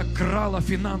 которая крала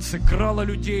финансы, крала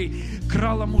людей,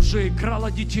 крала мужей,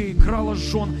 крала детей, крала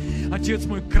жен. Отец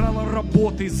мой, крала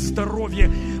работы, здоровье.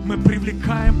 Мы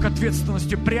привлекаем к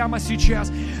ответственности прямо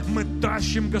сейчас. Мы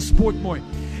тащим, Господь мой,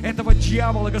 этого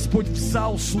дьявола, Господь, в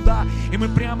зал суда. И мы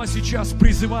прямо сейчас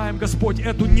призываем, Господь,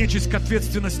 эту нечисть к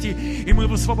ответственности. И мы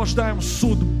высвобождаем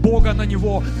суд Бога на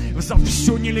него за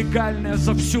все нелегальное,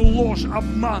 за всю ложь,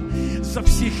 обман, за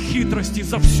все хитрости,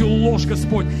 за всю ложь,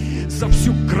 Господь, за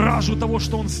всю кражу того,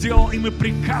 что он сделал. И мы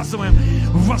приказываем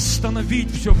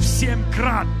восстановить все в 7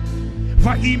 крат.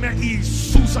 Во имя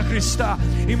Иисуса Христа.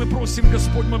 И мы просим,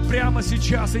 Господь, мы прямо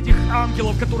сейчас этих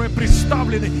ангелов, которые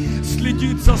представлены,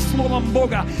 следить за Словом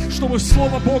Бога, чтобы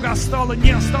Слово Бога не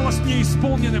осталось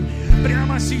неисполненным.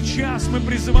 Прямо сейчас мы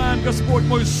призываем, Господь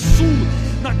мой, суд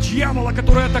на дьявола,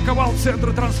 который атаковал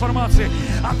центры трансформации,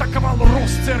 атаковал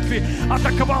рост церкви,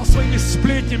 атаковал своими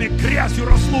сплетнями, грязью,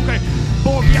 разлукой.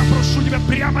 Бог, я прошу Тебя,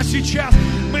 прямо сейчас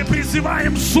мы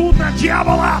призываем суд на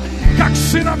дьявола, как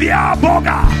сыновья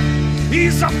Бога.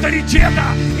 Из авторитета,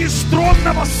 из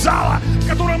тронного зала, в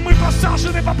котором мы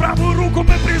посажены по правую руку,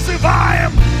 мы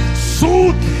призываем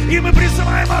суд, и мы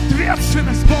призываем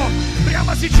ответственность, Бог,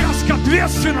 прямо сейчас к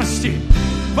ответственности.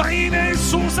 Во имя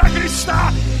Иисуса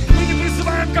Христа мы не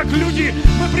призываем как люди,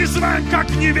 мы призываем как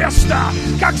невеста,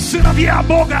 как сыновья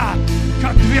Бога, к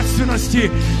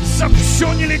ответственности за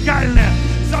все нелегальное,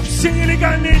 за все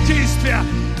нелегальные действия.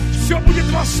 все будет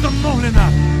восстановлено.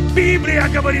 Библия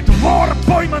говорит, вор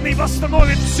пойманный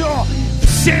восстановит все, в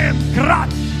 7 крат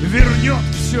вернет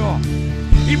все.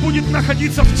 И будет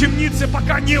находиться в темнице,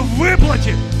 пока не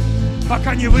выплатит.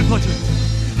 Пока не выплатит.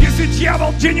 Если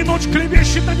дьявол день и ночь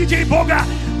клевещет на детей Бога,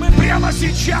 мы прямо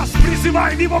сейчас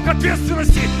призываем его к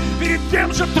ответственности перед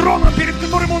тем же троном, перед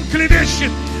которым он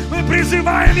клевещет. Мы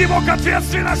призываем его к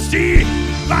ответственности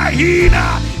во имя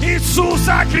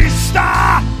Иисуса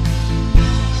Христа.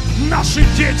 Наши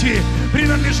дети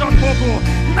принадлежат Богу.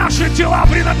 Наши тела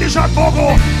принадлежат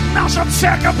Богу. Наша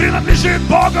церковь принадлежит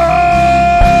Богу.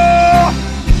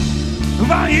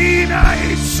 Во имя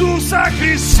Иисуса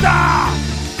Христа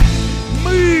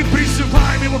мы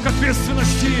призываем его к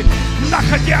ответственности,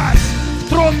 находясь в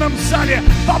тронном зале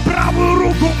по правую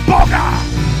руку Бога.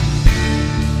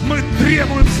 Мы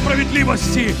требуем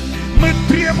справедливости. Мы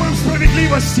требуем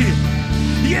справедливости.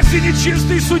 Если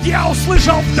нечистый судья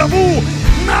услышал вдову,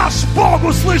 наш Бог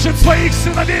услышит своих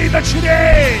сыновей и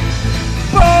дочерей.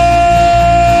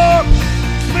 Бог!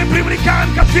 Мы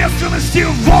привлекаем к ответственности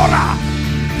вора.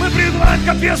 Мы привлекаем к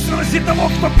ответственности того,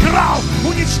 кто крал,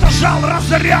 уничтожал,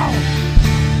 разорял.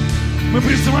 Мы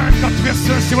призываем к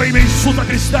ответственности во имя Иисуса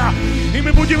Христа. И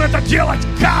мы будем это делать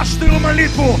каждую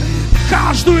молитву,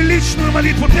 каждую личную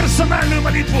молитву, персональную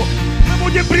молитву. Мы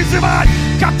будем призывать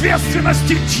к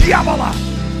ответственности дьявола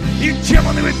и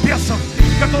демонов и бесов,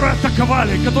 которые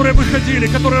атаковали, которые выходили,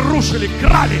 которые рушили,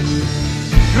 крали,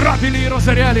 грабили и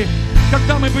разоряли,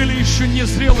 когда мы были еще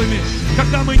незрелыми,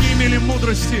 когда мы не имели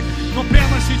мудрости. Но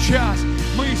прямо сейчас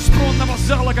мы из тронного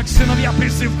зала, как сыновья,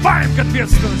 призываем к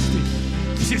ответственности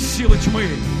все силы тьмы.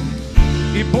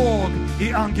 И Бог,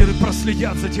 и ангелы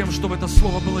проследят за тем, чтобы это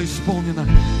слово было исполнено.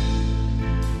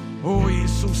 О,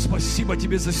 Иисус, спасибо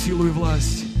Тебе за силу и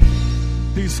власть.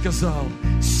 Ты сказал,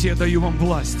 се даю вам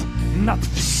власть над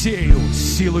всею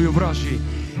силою вражьей,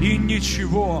 и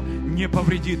ничего не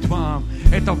повредит вам.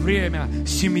 Это время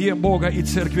семье Бога и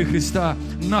Церкви Христа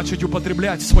начать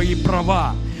употреблять свои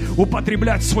права,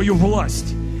 употреблять свою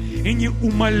власть. И не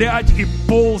умолять и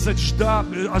ползать,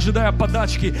 ожидая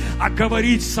подачки, а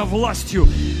говорить со властью.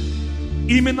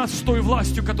 Именно с той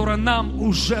властью, которая нам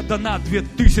уже дана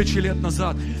 2000 лет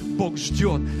назад. Бог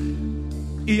ждет.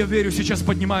 И я верю, сейчас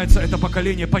поднимается это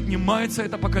поколение,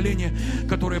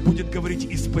 которое будет говорить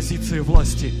из позиции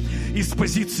власти, из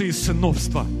позиции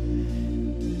сыновства.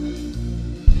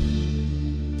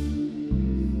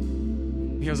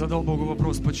 Я задал Богу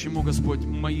вопрос, почему, Господь,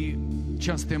 мои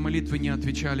частые молитвы не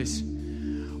отвечались.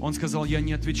 Он сказал, я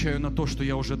не отвечаю на то, что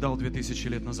я уже дал 2000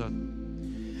 лет назад.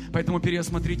 Поэтому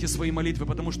переосмотрите свои молитвы,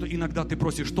 потому что иногда ты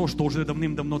просишь то, что уже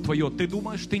давным-давно твое. Ты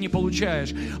думаешь, ты не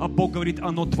получаешь, а Бог говорит,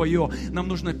 оно твое. Нам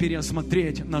нужно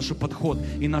переосмотреть наш подход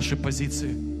и наши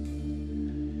позиции.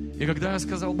 И когда я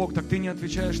сказал, Бог, так ты не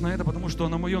отвечаешь на это, потому что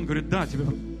оно мое, Он говорит, да, тебе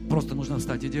просто нужно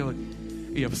встать и делать.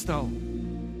 И я встал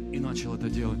и начал это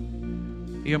делать.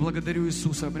 И я благодарю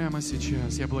Иисуса прямо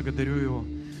сейчас. Я благодарю Его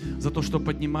за то, что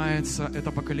поднимается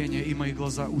это поколение, и мои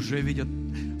глаза уже видят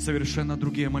совершенно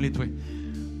другие молитвы.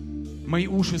 Мои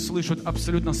уши слышат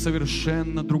абсолютно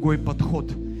совершенно другой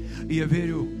подход. И я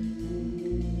верю,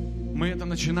 мы это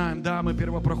начинаем. Да, мы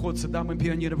первопроходцы, да, мы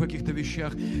пионеры в каких-то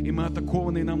вещах, и мы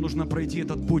атакованы, и нам нужно пройти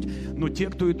этот путь. Но те,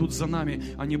 кто идут за нами,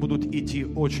 они будут идти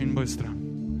очень быстро.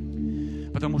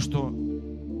 Потому что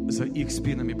за их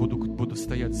спинами будут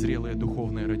стоять зрелые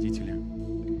духовные родители.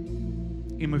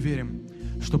 И мы верим,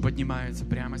 что поднимается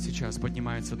прямо сейчас,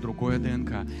 поднимается другое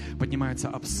ДНК, поднимается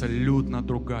абсолютно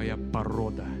другая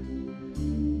порода.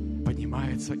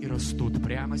 Поднимается и растут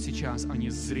прямо сейчас. Они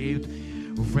зреют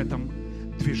в этом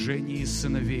движении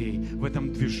сыновей, в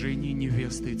этом движении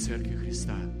невесты и Церкви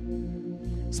Христа.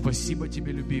 Спасибо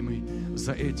Тебе, любимый,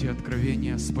 за эти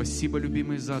откровения. Спасибо,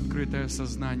 любимый, за открытое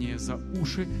сознание, за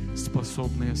уши,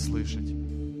 способные слышать.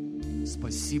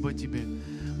 Спасибо Тебе.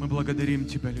 Мы благодарим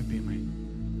Тебя, любимый.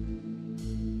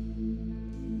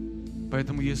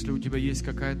 Поэтому, если у тебя есть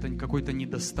какой-то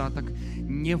недостаток,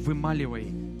 не вымаливай.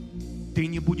 Ты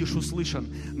не будешь услышан.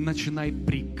 Начинай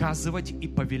приказывать и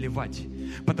повелевать,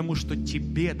 потому что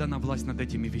тебе дана власть над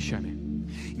этими вещами.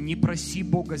 Не проси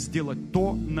Бога сделать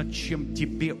то, над чем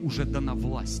тебе уже дана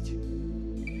власть.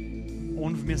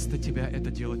 Он вместо тебя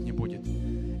это делать не будет.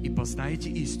 И познайте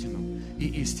истину, и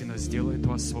истина сделает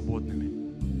вас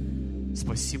свободными.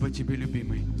 Спасибо Тебе,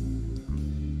 любимый,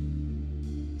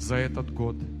 за этот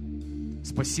год.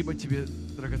 Спасибо Тебе,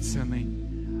 драгоценный,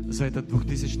 за этот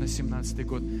 2017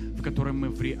 год, в котором мы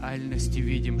в реальности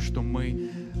видим, что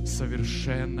мы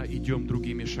совершенно идем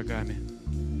другими шагами.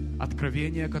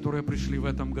 Откровения, которые пришли в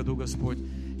этом году, Господь,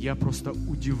 я просто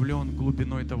удивлен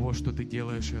глубиной того, что Ты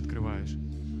делаешь и открываешь.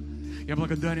 Я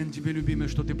благодарен Тебе, любимый,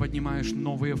 что Ты поднимаешь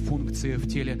новые функции в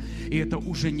теле. И это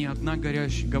уже не одна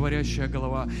говорящая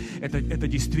голова. Это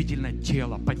действительно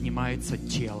тело, поднимается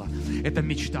тело. Это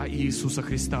мечта Иисуса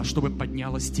Христа, чтобы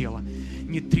поднялось тело.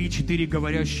 Не 3-4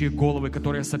 говорящие головы,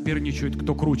 которые соперничают,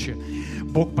 кто круче.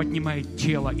 Бог поднимает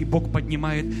тело, и Бог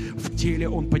поднимает в теле,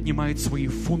 Он поднимает свои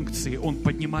функции, Он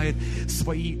поднимает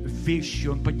свои вещи,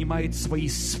 Он поднимает свои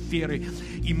сферы.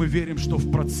 И мы верим, что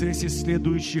в процессе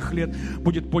следующих лет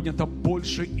будет поднято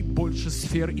больше и больше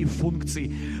сфер и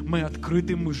функций. Мы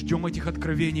открыты, мы ждем этих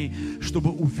откровений, чтобы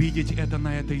увидеть это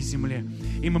на этой земле.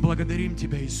 И мы благодарим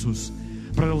Тебя, Иисус.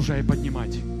 Продолжай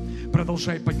поднимать.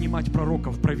 Продолжай поднимать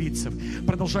пророков, провидцев.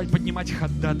 Продолжай поднимать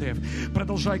ходатаев.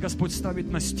 Продолжай, Господь, ставить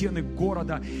на стены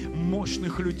города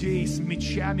мощных людей с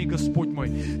мечами, Господь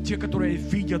мой. Те, которые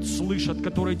видят, слышат,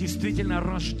 которые действительно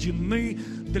рождены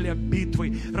для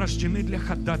битвы, рождены для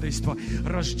ходатайства,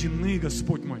 рождены,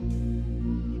 Господь мой.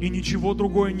 И ничего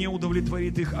другое не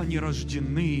удовлетворит их. Они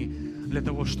рождены для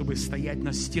того, чтобы стоять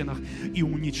на стенах и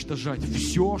уничтожать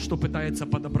все, что пытается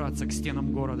подобраться к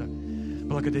стенам города.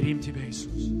 Благодарим Тебя,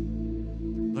 Иисус.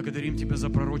 Благодарим Тебя за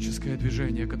пророческое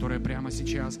движение, которое прямо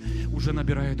сейчас уже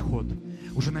набирает ход,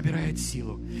 уже набирает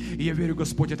силу. И я верю,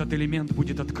 Господь, этот элемент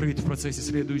будет открыт в процессе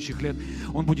следующих лет.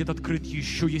 Он будет открыт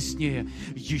еще яснее,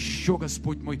 еще,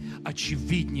 Господь мой,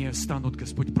 очевиднее станут,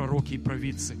 Господь, пророки и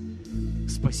провидцы.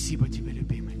 Спасибо Тебе,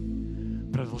 любимый.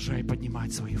 Продолжай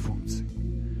поднимать свои функции.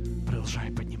 Продолжай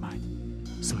поднимать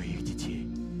своих детей.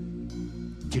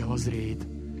 Тело зреет,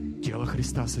 тело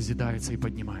Христа созидается и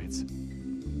поднимается.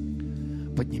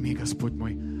 Подними, Господь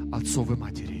мой, отцов и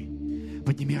матерей.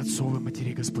 Подними отцов и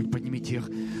матерей, Господь. Подними тех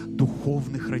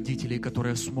духовных родителей,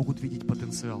 которые смогут видеть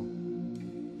потенциал.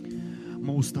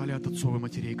 Мы устали от отцов и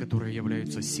матерей, которые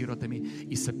являются сиротами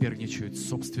и соперничают с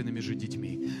собственными же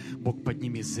детьми. Бог,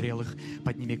 подними зрелых,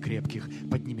 подними крепких,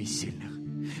 подними сильных.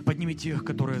 Подними тех,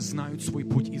 которые знают свой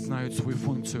путь и знают свою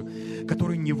функцию,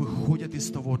 которые не выходят из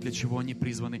того, для чего они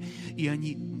призваны, и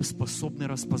они способны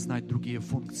распознать другие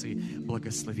функции,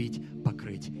 благословить,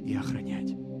 покрыть и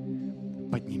охранять.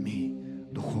 Подними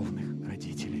духовных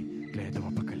родителей для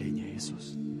этого поколения,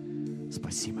 Иисус.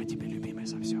 Спасибо Тебе, любимый,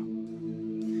 за все.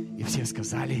 И все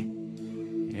сказали: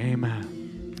 Аминь.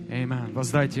 Аминь.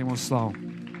 Воздайте Ему славу.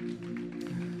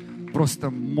 Просто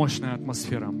мощная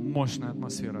атмосфера.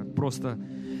 Просто,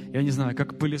 я не знаю,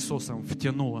 как пылесосом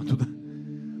втянуло туда.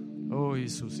 О,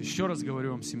 Иисус, еще раз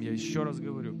говорю вам, семья, еще раз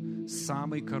говорю,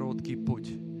 самый короткий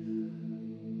путь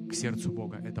к сердцу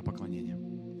Бога – это поклонение.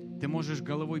 Ты можешь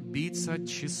головой биться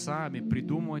часами,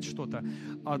 придумывать что-то,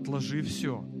 отложи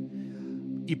все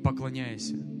и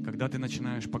поклоняйся. Когда ты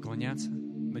начинаешь поклоняться,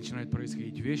 начинают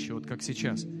происходить вещи, вот как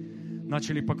сейчас.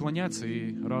 Начали поклоняться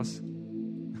и раз –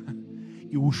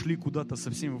 и ушли куда-то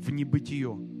совсем в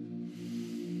небытие.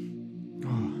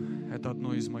 Это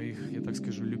одно из моих, я так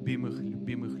скажу, любимых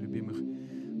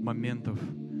моментов.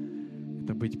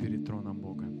 Это быть перед троном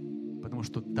Бога. Потому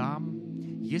что там,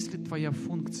 если твоя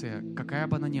функция, какая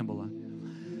бы она ни была,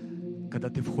 когда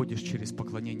ты входишь через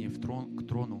поклонение к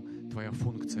трону, твоя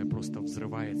функция просто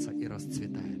взрывается и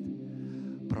расцветает.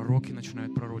 Пророки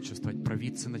начинают пророчествовать,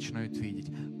 провидцы начинают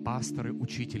видеть, пасторы,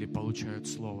 учители получают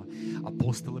слово,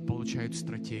 апостолы получают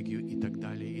стратегию и так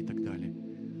далее, и так далее.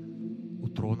 У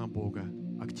трона Бога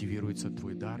активируется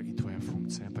твой дар и твоя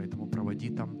функция, поэтому проводи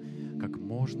там как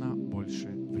можно больше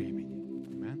времени.